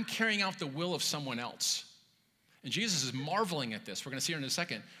authority. I'm carrying out the will of someone else. And Jesus is marveling at this. We're going to see it in a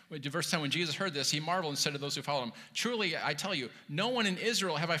second. Verse 10, when Jesus heard this, he marveled and said to those who followed him, truly, I tell you, no one in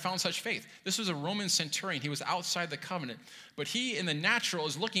Israel have I found such faith. This was a Roman centurion. He was outside the covenant. But he, in the natural,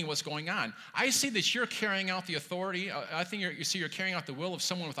 is looking at what's going on. I see that you're carrying out the authority. I think you're carrying out the will of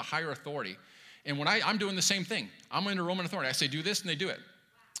someone with a higher authority. And when I'm doing the same thing. I'm under Roman authority. I say, do this, and they do it.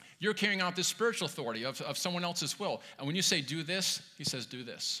 You're carrying out this spiritual authority of someone else's will. And when you say, do this, he says, do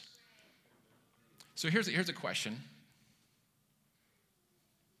this. So here's a question.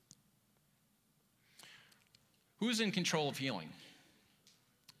 Who's in control of healing?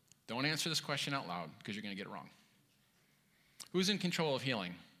 Don't answer this question out loud because you're going to get it wrong. Who's in control of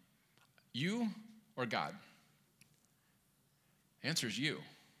healing? You or God? The answer is you.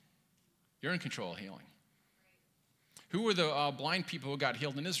 You're in control of healing. Who were the blind people who got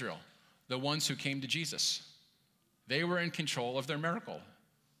healed in Israel? The ones who came to Jesus. They were in control of their miracle.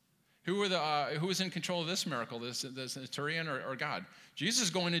 Who was in control of this miracle, this centurion or God? Jesus is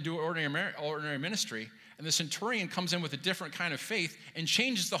going to do ordinary ministry, and the centurion comes in with a different kind of faith and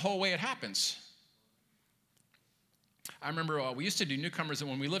changes the whole way it happens. I remember we used to do newcomers, and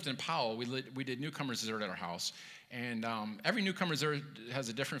when we lived in Powell, we did newcomers dessert at our house. And every newcomer dessert has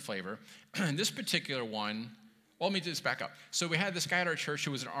a different flavor. And this particular one, well, let me just back up. So we had this guy at our church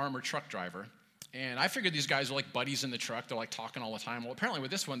who was an armored truck driver. And I figured these guys were like buddies in the truck. They're like talking all the time. Well, apparently with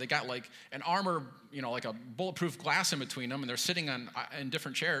this one, they got like an armor, like a bulletproof glass in between them. And they're sitting in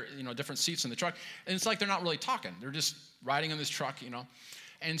different chairs, different seats in the truck. And it's like they're not really talking. They're just riding in this truck,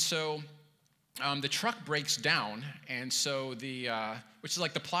 And so the truck breaks down, and so which is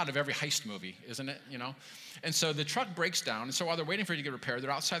like the plot of every heist movie, isn't it? And so the truck breaks down, and so while they're waiting for it to get repaired, they're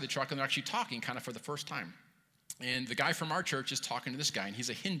outside the truck, and they're actually talking kind of for the first time. And the guy from our church is talking to this guy, and he's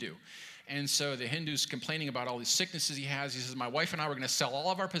a Hindu. And so the Hindu's complaining about all these sicknesses he has. He says, my wife and I were going to sell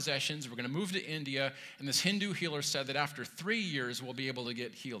all of our possessions. We're going to move to India. And this Hindu healer said that after 3 years, we'll be able to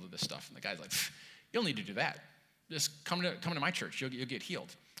get healed of this stuff. And the guy's like, you don't need to do that. Just come to my church. You'll get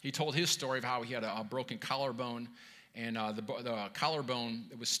healed. He told his story of how he had a broken collarbone, and the collarbone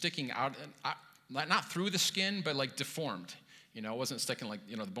was sticking out, not through the skin, but like deformed. It wasn't sticking like,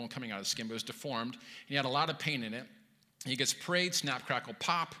 the bone coming out of the skin, but it was deformed. He had a lot of pain in it. He gets prayed, snap, crackle,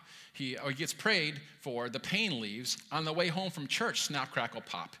 pop. He gets prayed for, the pain leaves. On the way home from church, snap, crackle,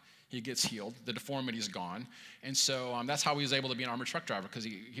 pop. He gets healed. The deformity's gone. And so that's how he was able to be an armored truck driver, because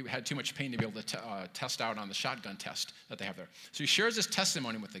he had too much pain to be able to test out on the shotgun test that they have there. So he shares his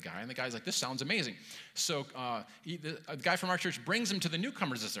testimony with the guy, and the guy's like, this sounds amazing. So the guy from our church brings him to the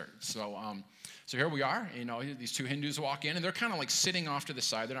newcomers dessert. So here we are. These two Hindus walk in, and they're kind of like sitting off to the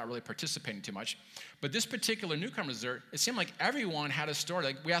side. They're not really participating too much. But this particular newcomers dessert, it seemed like everyone had a story.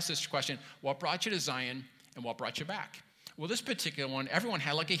 Like we asked this question, what brought you to Zion and what brought you back? Well, this particular one, everyone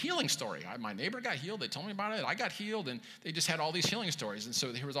had like a healing story. My neighbor got healed. They told me about it. I got healed, and they just had all these healing stories. And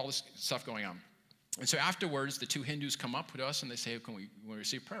so there was all this stuff going on. And so afterwards, the two Hindus come up to us, and they say, can we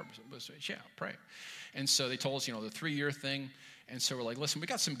receive prayer? We say, yeah, pray. And so they told us, the 3-year thing. And so we're like, listen, we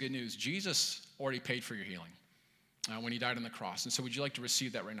got some good news. Jesus already paid for your healing when he died on the cross. And so would you like to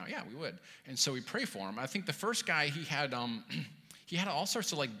receive that right now? Yeah, we would. And so we pray for him. I think the first guy, he had all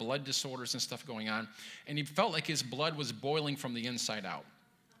sorts of like blood disorders and stuff going on. And he felt like his blood was boiling from the inside out.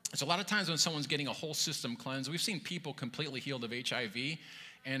 So a lot of times when someone's getting a whole system cleanse, we've seen people completely healed of HIV.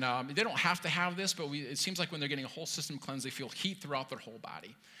 And they don't have to have this, but it seems like when they're getting a whole system cleanse, they feel heat throughout their whole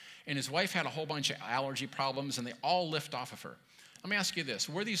body. And his wife had a whole bunch of allergy problems, and they all lift off of her. Let me ask you this.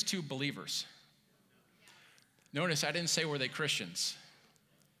 Were these two believers? Notice I didn't say were they Christians.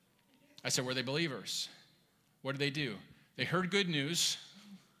 I said were they believers? What did they do? They heard good news,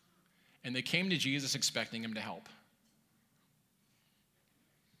 and they came to Jesus expecting him to help.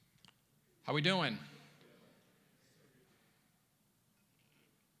 How we doing?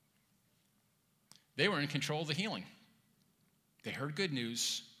 They were in control of the healing. They heard good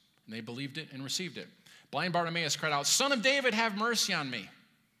news, and they believed it and received it. Blind Bartimaeus cried out, Son of David, have mercy on me.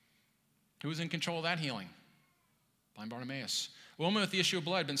 Who was in control of that healing? Blind Bartimaeus. A woman with the issue of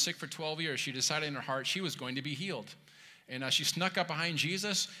blood had been sick for 12 years. She decided in her heart she was going to be healed. And she snuck up behind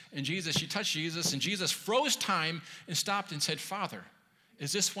Jesus, and she touched Jesus, and Jesus froze time and stopped and said, Father,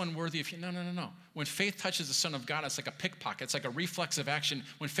 is this one worthy of you? No. When faith touches the Son of God, it's like a pickpocket. It's like a reflexive action.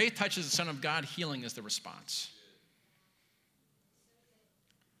 When faith touches the Son of God, healing is the response.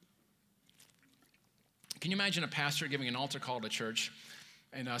 Can you imagine a pastor giving an altar call to church,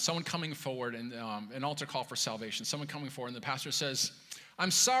 and someone coming forward, and an altar call for salvation, someone coming forward, and the pastor says, I'm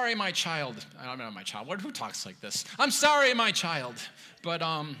sorry, my child. I'm not my child. Who talks like this? I'm sorry, my child, but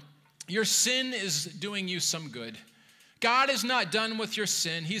your sin is doing you some good. God is not done with your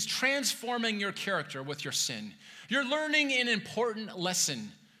sin. He's transforming your character with your sin. You're learning an important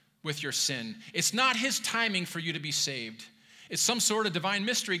lesson with your sin. It's not his timing for you to be saved. It's some sort of divine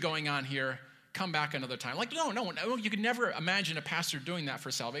mystery going on here. Come back another time. Like, no, you could never imagine a pastor doing that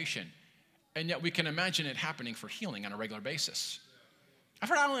for salvation. And yet we can imagine it happening for healing on a regular basis. I've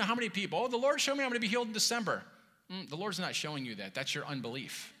heard I don't know how many people, the Lord showed me I'm going to be healed in December. The Lord's not showing you that. That's your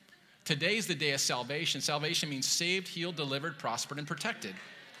unbelief. Today's the day of salvation. Salvation means saved, healed, delivered, prospered, and protected.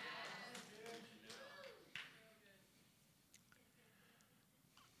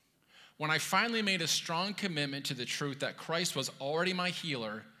 When I finally made a strong commitment to the truth that Christ was already my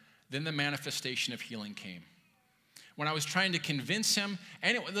healer, then the manifestation of healing came. When I was trying to convince him,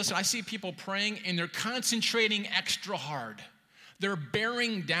 and listen, I see people praying and they're concentrating extra hard. They're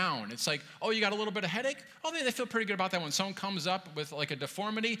bearing down. It's like, oh, you got a little bit of headache? Oh, they feel pretty good about that. When someone comes up with like a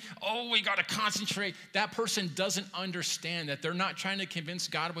deformity, oh, we got to concentrate. That person doesn't understand that they're not trying to convince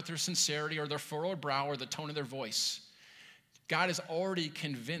God with their sincerity or their furrowed brow or the tone of their voice. God is already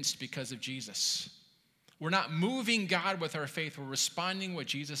convinced because of Jesus. We're not moving God with our faith. We're responding what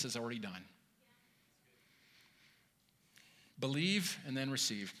Jesus has already done. Believe and then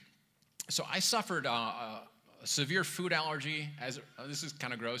receive. So I suffered a severe food allergy, this is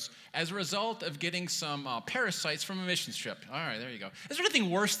kind of gross, as a result of getting some parasites from a missions trip. All right, there you go. Is there anything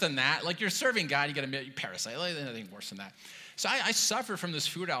worse than that? Like, you're serving God, you get a parasite. There's anything worse than that. So I suffered from this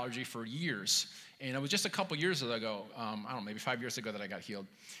food allergy for years. And it was just a couple years ago, I don't know, maybe 5 years ago that I got healed.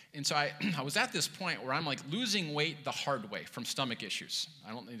 And so I was at this point where I'm like losing weight the hard way from stomach issues.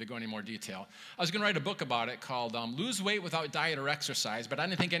 I don't need to go into more detail. I was going to write a book about it called Lose Weight Without Diet or Exercise, but I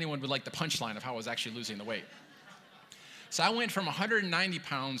didn't think anyone would like the punchline of how I was actually losing the weight. So I went from 190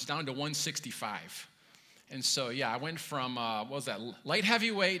 pounds down to 165. And so, yeah, I went from, light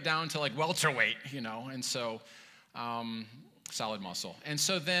heavyweight down to like welterweight, and so solid muscle. And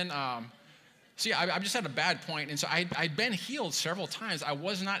so then, I just had a bad point, and so I'd been healed several times. I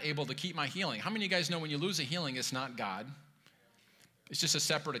was not able to keep my healing. How many of you guys know when you lose a healing, it's not God? It's just a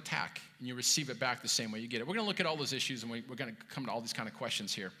separate attack, and you receive it back the same way you get it. We're going to look at all those issues, and we're going to come to all these kind of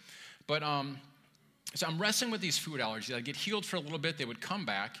questions here. But so I'm wrestling with these food allergies. I'd get healed for a little bit. They would come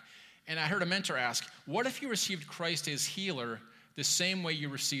back, and I heard a mentor ask, what if you received Christ as healer the same way you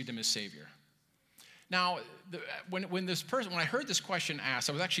received him as Savior? Now, when I heard this question asked,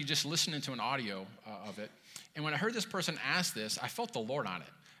 I was actually just listening to an audio of it, and when I heard this person ask this, I felt the Lord on it.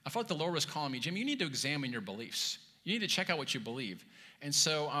 I felt the Lord was calling me, Jim, you need to examine your beliefs. You need to check out what you believe. And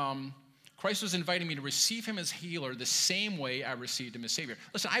so Christ was inviting me to receive him as healer the same way I received him as Savior.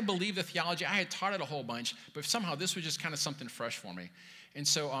 Listen, I believe the theology. I had taught it a whole bunch, but somehow this was just kind of something fresh for me. And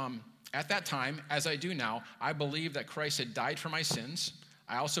so at that time, as I do now, I believed that Christ had died for my sins.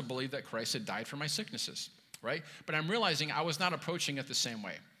 I also believe that Christ had died for my sicknesses, right? But I'm realizing I was not approaching it the same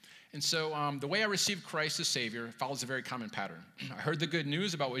way. And so the way I received Christ as Savior follows a very common pattern. I heard the good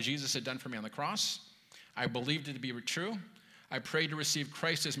news about what Jesus had done for me on the cross. I believed it to be true. I prayed to receive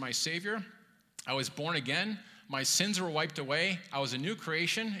Christ as my Savior. I was born again. My sins were wiped away. I was a new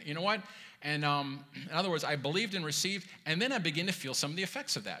creation. You know what? And in other words, I believed and received, and then I began to feel some of the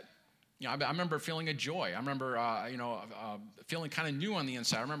effects of that. I remember feeling a joy. I remember, feeling kind of new on the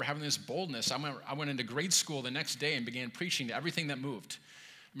inside. I remember having this boldness. I went into grade school the next day and began preaching to everything that moved.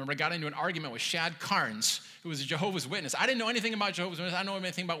 I remember I got into an argument with Shad Carnes, who was a Jehovah's Witness. I didn't know anything about Jehovah's Witness. I didn't know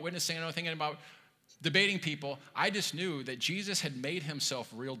anything about witnessing. I didn't know anything about debating people. I just knew that Jesus had made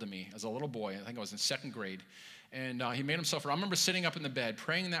himself real to me as a little boy. I think I was in second grade. And he made himself real. I remember sitting up in the bed,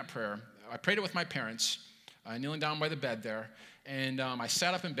 praying that prayer. I prayed it with my parents, kneeling down by the bed there. And I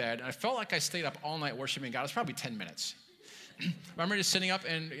sat up in bed, and I felt like I stayed up all night worshiping God. It was probably 10 minutes. I remember just sitting up,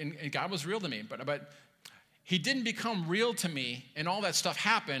 and God was real to me. But he didn't become real to me, and all that stuff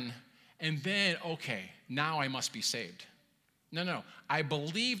happened, and then, okay, now I must be saved. No. I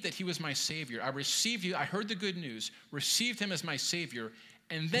believed that he was my Savior. I received you. I heard the good news, received him as my Savior,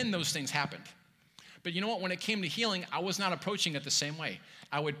 and then those things happened. But you know what? When it came to healing, I was not approaching it the same way.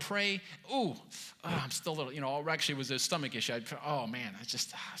 I would pray, I'm still a little, actually it was a stomach issue. I'd pray, oh man,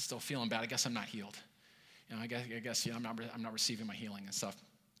 I'm still feeling bad. I guess I'm not healed. I guess I'm not receiving my healing and stuff.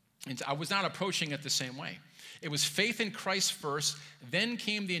 And I was not approaching it the same way. It was faith in Christ first, then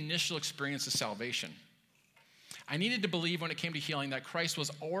came the initial experience of salvation. I needed to believe when it came to healing that Christ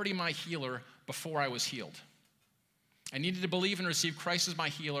was already my healer before I was healed. I needed to believe and receive Christ as my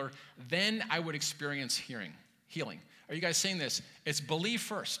healer, then I would experience healing. Are you guys saying this? It's believe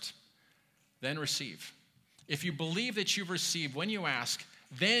first, then receive. If you believe that you've received when you ask,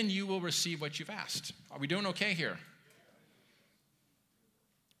 then you will receive what you've asked. Are we doing okay here?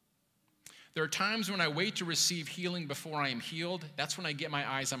 There are times when I wait to receive healing before I am healed. That's when I get my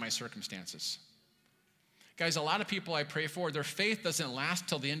eyes on my circumstances. Guys, a lot of people I pray for, their faith doesn't last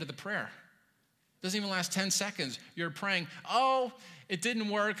till the end of the prayer. Doesn't even last 10 seconds. You're praying, oh, it didn't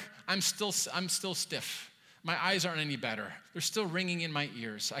work. I'm still stiff. My eyes aren't any better. They're still ringing in my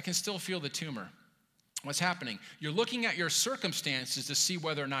ears. I can still feel the tumor. What's happening? You're looking at your circumstances to see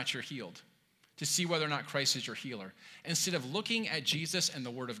whether or not you're healed, to see whether or not Christ is your healer, instead of looking at Jesus and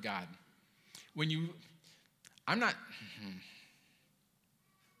the Word of God.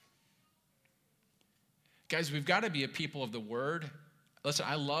 Guys, we've got to be a people of the Word Listen,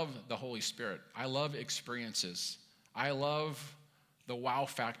 I love the Holy Spirit. I love experiences. I love the wow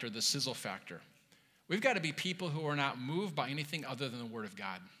factor, the sizzle factor. We've got to be people who are not moved by anything other than the Word of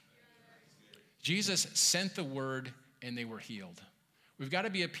God. Jesus sent the Word and they were healed. We've got to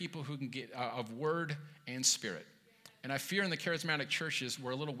be a people who can get of Word and Spirit. And I fear in the charismatic churches,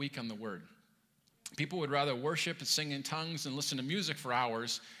 we're a little weak on the Word. People would rather worship and sing in tongues and listen to music for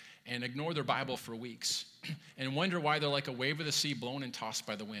hours and ignore their Bible for weeks and wonder why they're like a wave of the sea blown and tossed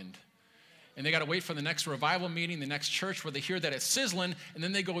by the wind. And they got to wait for the next revival meeting, the next church where they hear that it's sizzling, and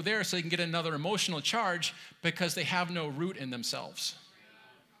then they go there so they can get another emotional charge because they have no root in themselves.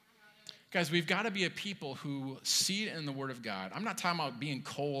 Guys, we've got to be a people who see it in the Word of God. I'm not talking about being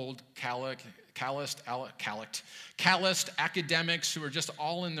cold, calloused academics who are just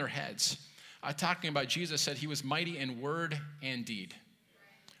all in their heads. I'm talking about Jesus said he was mighty in word and deed.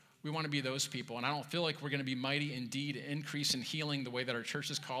 We want to be those people, and I don't feel like we're going to be mighty in deed, increase in healing the way that our church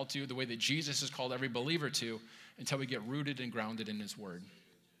is called to, the way that Jesus has called every believer to, until we get rooted and grounded in his word.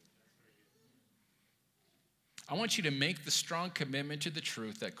 I want you to make the strong commitment to the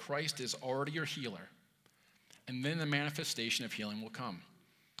truth that Christ is already your healer, and then the manifestation of healing will come.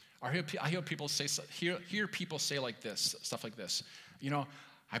 I hear people say stuff like this. You know,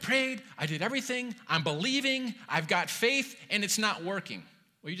 I prayed, I did everything, I'm believing, I've got faith, and it's not working.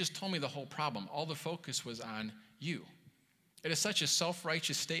 Well, you just told me the whole problem. All the focus was on you. It is such a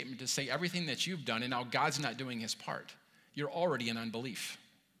self-righteous statement to say everything that you've done, and now God's not doing his part. You're already in unbelief.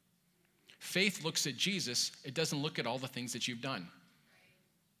 Faith looks at Jesus. It doesn't look at all the things that you've done.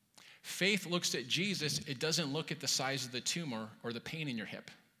 Faith looks at Jesus. It doesn't look at the size of the tumor or the pain in your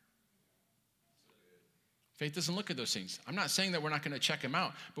hip. Faith doesn't look at those things. I'm not saying that we're not going to check him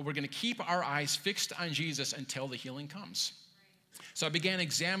out, but we're going to keep our eyes fixed on Jesus until the healing comes. So I began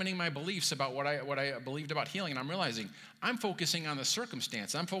examining my beliefs about what I believed about healing, and I'm realizing I'm focusing on the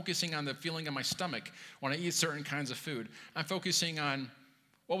circumstance. I'm focusing on the feeling in my stomach when I eat certain kinds of food. I'm focusing on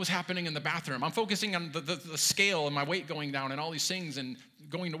what was happening in the bathroom. I'm focusing on the scale and my weight going down and all these things and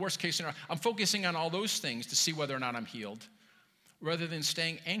going to worst case scenario. I'm focusing on all those things to see whether or not I'm healed, rather than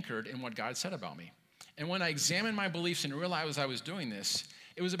staying anchored in what God said about me. And when I examined my beliefs and realized I was doing this,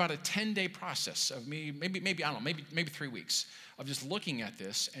 it was about a 10-day process of me, maybe 3 weeks of just looking at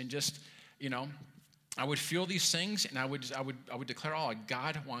this and just, I would feel these things and I would declare,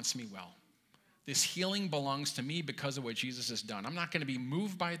 God wants me well. This healing belongs to me because of what Jesus has done. I'm not going to be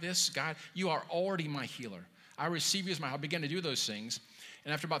moved by this. God, you are already my healer. I receive you as I began to do those things.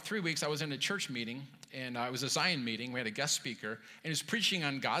 And after about 3 weeks, I was in a church meeting, and it was a Zion meeting. We had a guest speaker, and he was preaching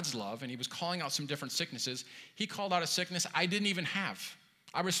on God's love, and he was calling out some different sicknesses. He called out a sickness I didn't even have.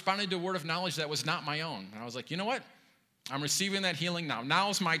 I responded to a word of knowledge that was not my own. And I was like, you know what? I'm receiving that healing now.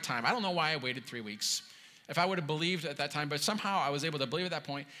 Now's my time. I don't know why I waited 3 weeks. If I would have believed at that time, but somehow I was able to believe at that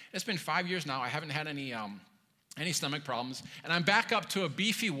point. It's been 5 years now. I haven't had any stomach problems, and I'm back up to a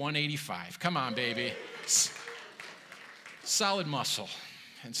beefy 185. Come on, baby. Solid muscle.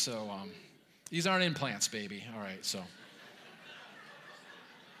 And so these aren't implants, baby. All right, so.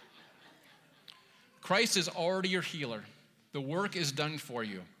 Christ is already your healer. The work is done for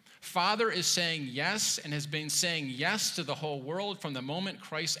you. Father is saying yes and has been saying yes to the whole world from the moment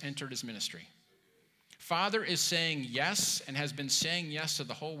Christ entered his ministry. Father is saying yes and has been saying yes to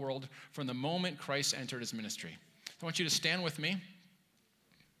the whole world from the moment Christ entered his ministry. I want you to stand with me.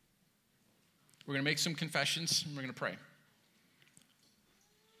 We're going to make some confessions and we're going to pray.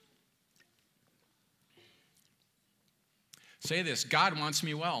 Say this, God wants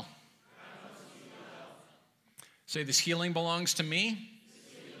me well. Say this, healing belongs to me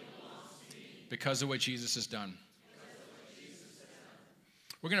because of what Jesus has done.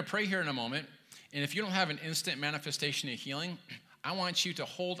 We're going to pray here in a moment, and if you don't have an instant manifestation of healing, I want you to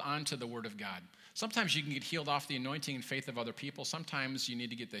hold on to the Word of God. Sometimes you can get healed off the anointing and faith of other people. Sometimes you need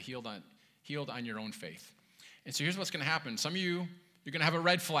to get healed on your own faith. And so here's what's going to happen. Some of you, you're going to have a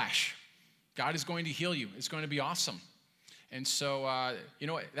red flash. God is going to heal you. It's going to be awesome. And so,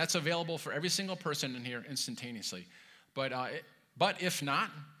 that's available for every single person in here instantaneously. But if not,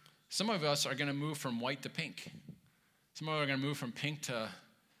 some of us are going to move from white to pink. Some of us are going to move from pink to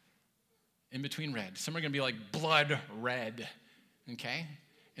in between red. Some are going to be like blood red, okay?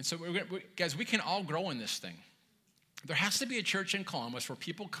 And so, guys, we can all grow in this thing. There has to be a church in Columbus where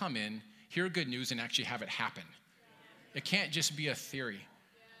people come in, hear good news, and actually have it happen. It can't just be a theory.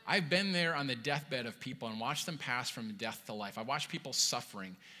 I've been there on the deathbed of people and watched them pass from death to life. I've watched people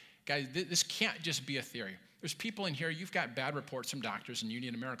suffering. Guys, this can't just be a theory. There's people in here, you've got bad reports from doctors and you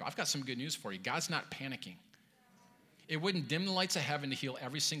need a miracle. I've got some good news for you. God's not panicking. It wouldn't dim the lights of heaven to heal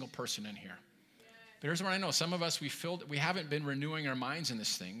every single person in here. But here's what I know. Some of us, we haven't been renewing our minds in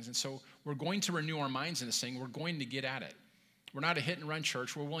these things. And so we're going to renew our minds in this thing. We're going to get at it. We're not a hit and run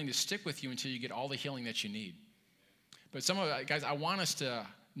church. We're willing to stick with you until you get all the healing that you need. But some of you guys, I want us to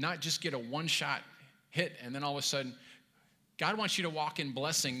not just get a one-shot hit and then all of a sudden, God wants you to walk in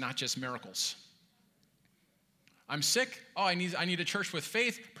blessing, not just miracles. I'm sick. Oh, I need a church with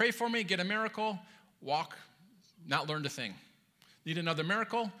faith. Pray for me, get a miracle, walk, not learn a thing. Need another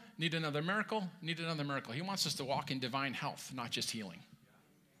miracle, need another miracle, need another miracle. He wants us to walk in divine health, not just healing.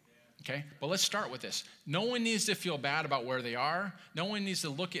 Okay? But let's start with this. No one needs to feel bad about where they are. No one needs to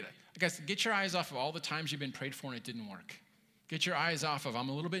look at it. Guys, get your eyes off of all the times you've been prayed for and it didn't work. Get your eyes off of, I'm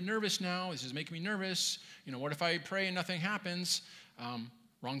a little bit nervous now. This is making me nervous. What if I pray and nothing happens?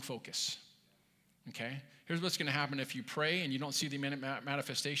 Wrong focus. Okay? Here's what's going to happen if you pray and you don't see the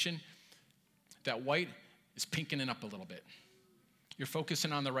manifestation. That white is pinkening up a little bit. You're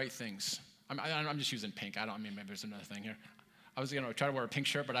focusing on the right things. I'm just using pink. Maybe there's another thing here. I was going to try to wear a pink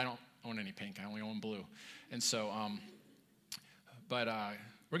shirt, but I don't own any pink. I only own blue. And so,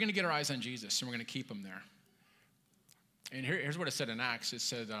 we're going to get our eyes on Jesus, and we're going to keep him there. And here's what it said in Acts. It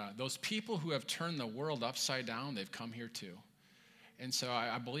said, those people who have turned the world upside down, they've come here too. And so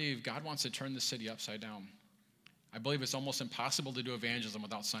I believe God wants to turn the city upside down. I believe it's almost impossible to do evangelism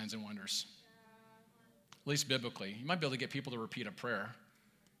without signs and wonders. At least biblically. You might be able to get people to repeat a prayer.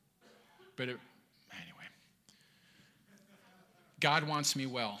 But anyway. God wants me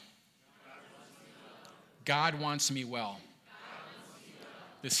well. God wants me well.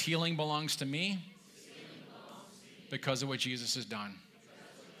 This healing belongs to me because of what Jesus has done.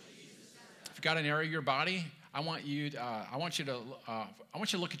 If you've got an area of your body, I want you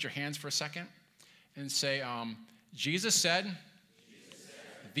to look at your hands for a second and say, Jesus said,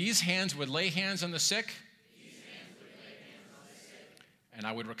 these hands would lay hands on the sick, and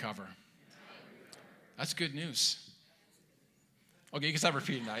I would recover. That's good news. Okay, you can stop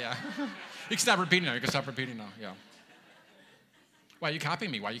repeating now, yeah. You can stop repeating now. Yeah. Why are you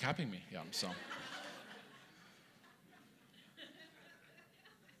copying me? Yeah, so.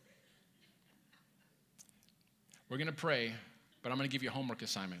 We're going to pray, but I'm going to give you a homework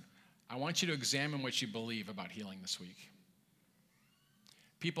assignment. I want you to examine what you believe about healing this week.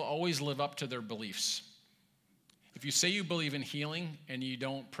 People always live up to their beliefs. If you say you believe in healing and you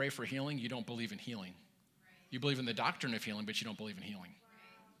don't pray for healing, you don't believe in healing. You believe in the doctrine of healing, but you don't believe in healing.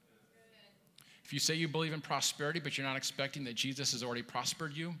 If you say you believe in prosperity, but you're not expecting that Jesus has already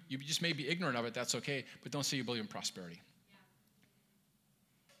prospered you, you just may be ignorant of it, that's okay, but don't say you believe in prosperity.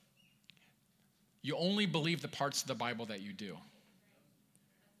 You only believe the parts of the Bible that you do.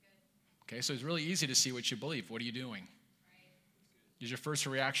 Okay, so it's really easy to see what you believe. What are you doing? Is your first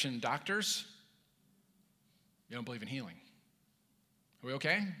reaction doctors? You don't believe in healing. Are we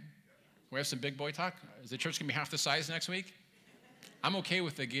okay? We have some big boy talk? Is the church going to be half the size next week? I'm okay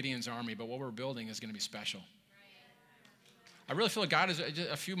with the Gideon's army, but what we're building is going to be special. I really feel like God is,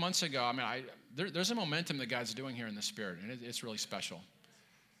 a few months ago, there's a momentum that God's doing here in the Spirit, and it's really special.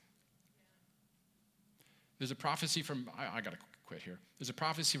 There's a prophecy from, I got to quit here. There's a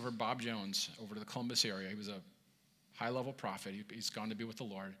prophecy for Bob Jones over to the Columbus area. He was a high-level prophet. He's gone to be with the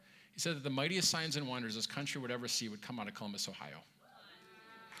Lord. He said that the mightiest signs and wonders this country would ever see would come out of Columbus, Ohio.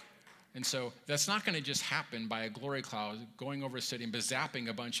 And so that's not going to just happen by a glory cloud going over a city and zapping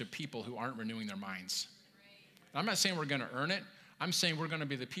a bunch of people who aren't renewing their minds. And I'm not saying we're going to earn it. I'm saying we're going to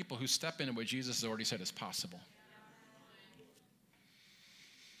be the people who step into what Jesus has already said is possible.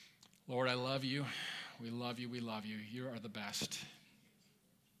 Lord, I love you. We love you. We love you. You are the best.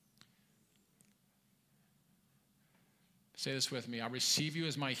 Say this with me. I receive you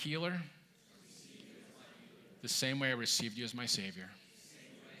as my healer the same way I received you as my Savior.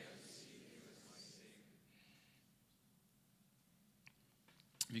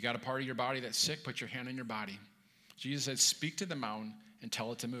 If you got a part of your body that's sick, put your hand on your body. Jesus said, speak to the mountain and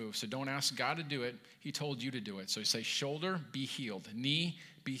tell it to move. So don't ask God to do it. He told you to do it. So you say, shoulder, be healed. Knee,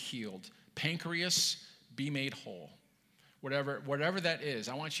 be healed. Pancreas, be made whole. Whatever that is,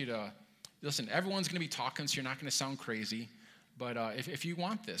 I want you to, listen, everyone's going to be talking, so you're not going to sound crazy. But if you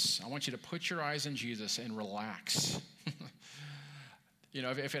want this, I want you to put your eyes on Jesus and relax.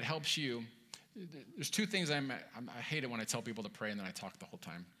 If it helps you, there's two things I hate it when I tell people to pray and then I talk the whole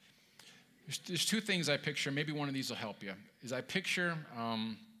time. There's two things I picture. Maybe one of these will help you. Is I picture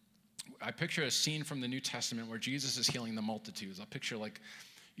a scene from the New Testament where Jesus is healing the multitudes. I picture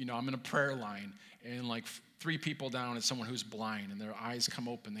I'm in a prayer line, and like 3 people down is someone who's blind, and their eyes come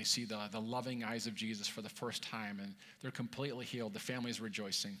open. They see the loving eyes of Jesus for the first time, and they're completely healed. The family's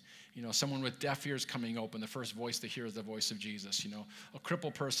rejoicing. Someone with deaf ears coming open, the first voice they hear is the voice of Jesus. A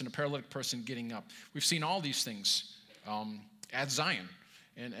crippled person, a paralytic person getting up. We've seen all these things at Zion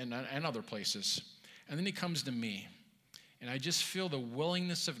and other places. And then he comes to me, and I just feel the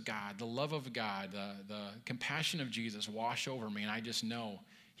willingness of God, the love of God, the compassion of Jesus wash over me, and I just know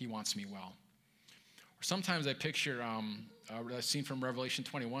he wants me well. Or sometimes I picture a scene from Revelation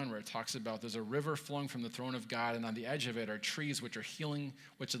 21 where it talks about there's a river flowing from the throne of God, and on the edge of it are trees which are healing,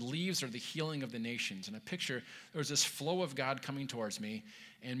 which the leaves are the healing of the nations. And I picture there's this flow of God coming towards me,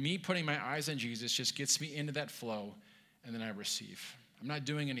 and me putting my eyes on Jesus just gets me into that flow, and then I receive. I'm not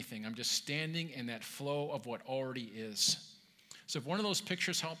doing anything. I'm just standing in that flow of what already is. So if one of those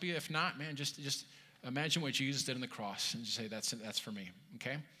pictures help you, if not, man, just imagine what Jesus did on the cross and just say, that's for me,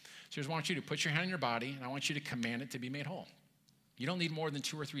 okay? So I just want you to put your hand on your body, and I want you to command it to be made whole. You don't need more than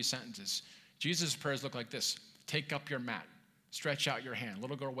 2 or 3 sentences. Jesus' prayers look like this. Take up your mat. Stretch out your hand.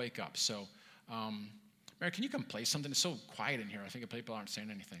 Little girl, wake up. So, Mary, can you come play something? It's so quiet in here. I think people aren't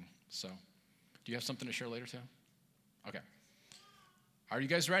saying anything. So, do you have something to share later, too? Okay. Are you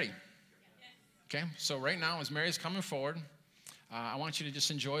guys ready? Okay. So right now, as Mary's coming forward, I want you to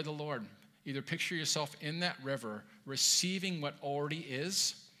just enjoy the Lord. Either picture yourself in that river, receiving what already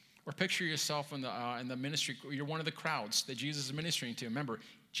is, or picture yourself in the ministry. You're one of the crowds that Jesus is ministering to. Remember,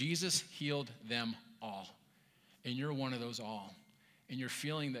 Jesus healed them all, and you're one of those all. And you're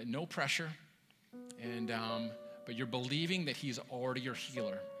feeling that no pressure, but you're believing that he's already your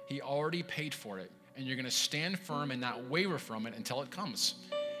healer. He already paid for it, and you're going to stand firm and not waver from it until it comes.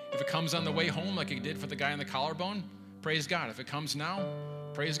 If it comes on the way home, like it did for the guy on the collarbone, praise God. If it comes now,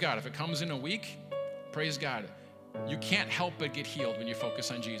 praise God. If it comes in a week, praise God. You can't help but get healed when you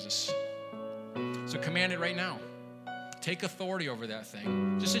focus on Jesus. So command it right now. Take authority over that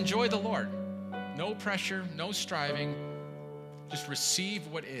thing. Just enjoy the Lord. No pressure, no striving. Just receive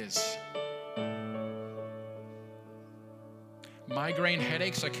what is. Migraine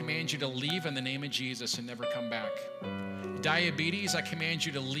headaches, I command you to leave in the name of Jesus and never come back. Diabetes, I command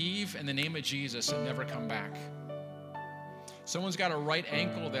you to leave in the name of Jesus and never come back. Someone's got a right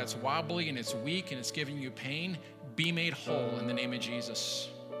ankle that's wobbly and it's weak and it's giving you pain. Be made whole in the name of Jesus.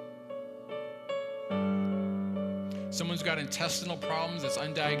 Someone's got intestinal problems that's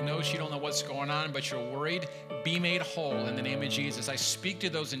undiagnosed. You don't know what's going on, but you're worried. Be made whole in the name of Jesus. I speak to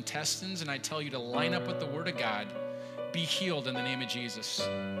those intestines and I tell you to line up with the Word of God. Be healed in the name of Jesus.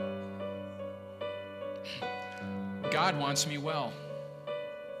 God wants me well.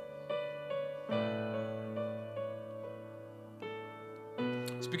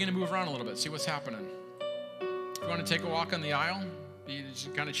 Let's begin to move around a little bit, see what's happening. If you want to take a walk on the aisle, you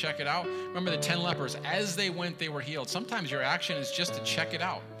just kind of check it out. Remember the 10 lepers, as they went, they were healed. Sometimes your action is just to check it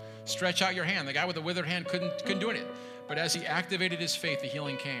out. Stretch out your hand. The guy with the withered hand couldn't do it. But as he activated his faith, the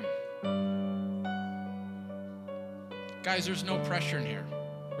healing came. Guys, there's no pressure in here.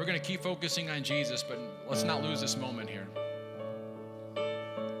 We're going to keep focusing on Jesus, but let's not lose this moment here.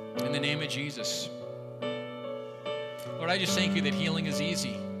 In the name of Jesus. Lord, I just thank you that healing is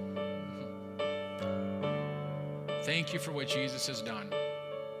easy. Thank you for what Jesus has done.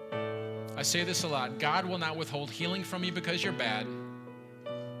 I say this a lot. God will not withhold healing from you because you're bad.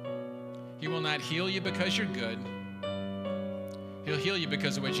 He will not heal you because you're good. He'll heal you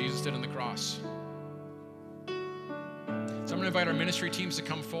because of what Jesus did on the cross. So I'm going to invite our ministry teams to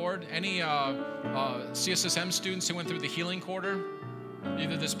come forward. Any CSSM students who went through the healing quarter,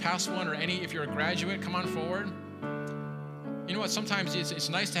 either this past one or any, if you're a graduate, come on forward. You know what? Sometimes it's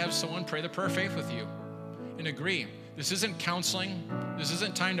nice to have someone pray the prayer of faith with you and agree. This isn't counseling. This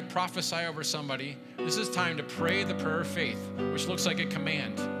isn't time to prophesy over somebody. This is time to pray the prayer of faith, which looks like a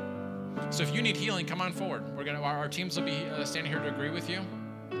command. So if you need healing, come on forward. Our teams will be standing here to agree with you.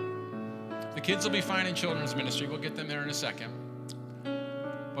 The kids will be fine in children's ministry. We'll get them there in a second.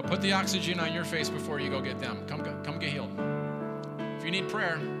 But put the oxygen on your face before you go get them. Come get healed. If you need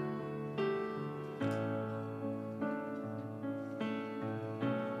prayer,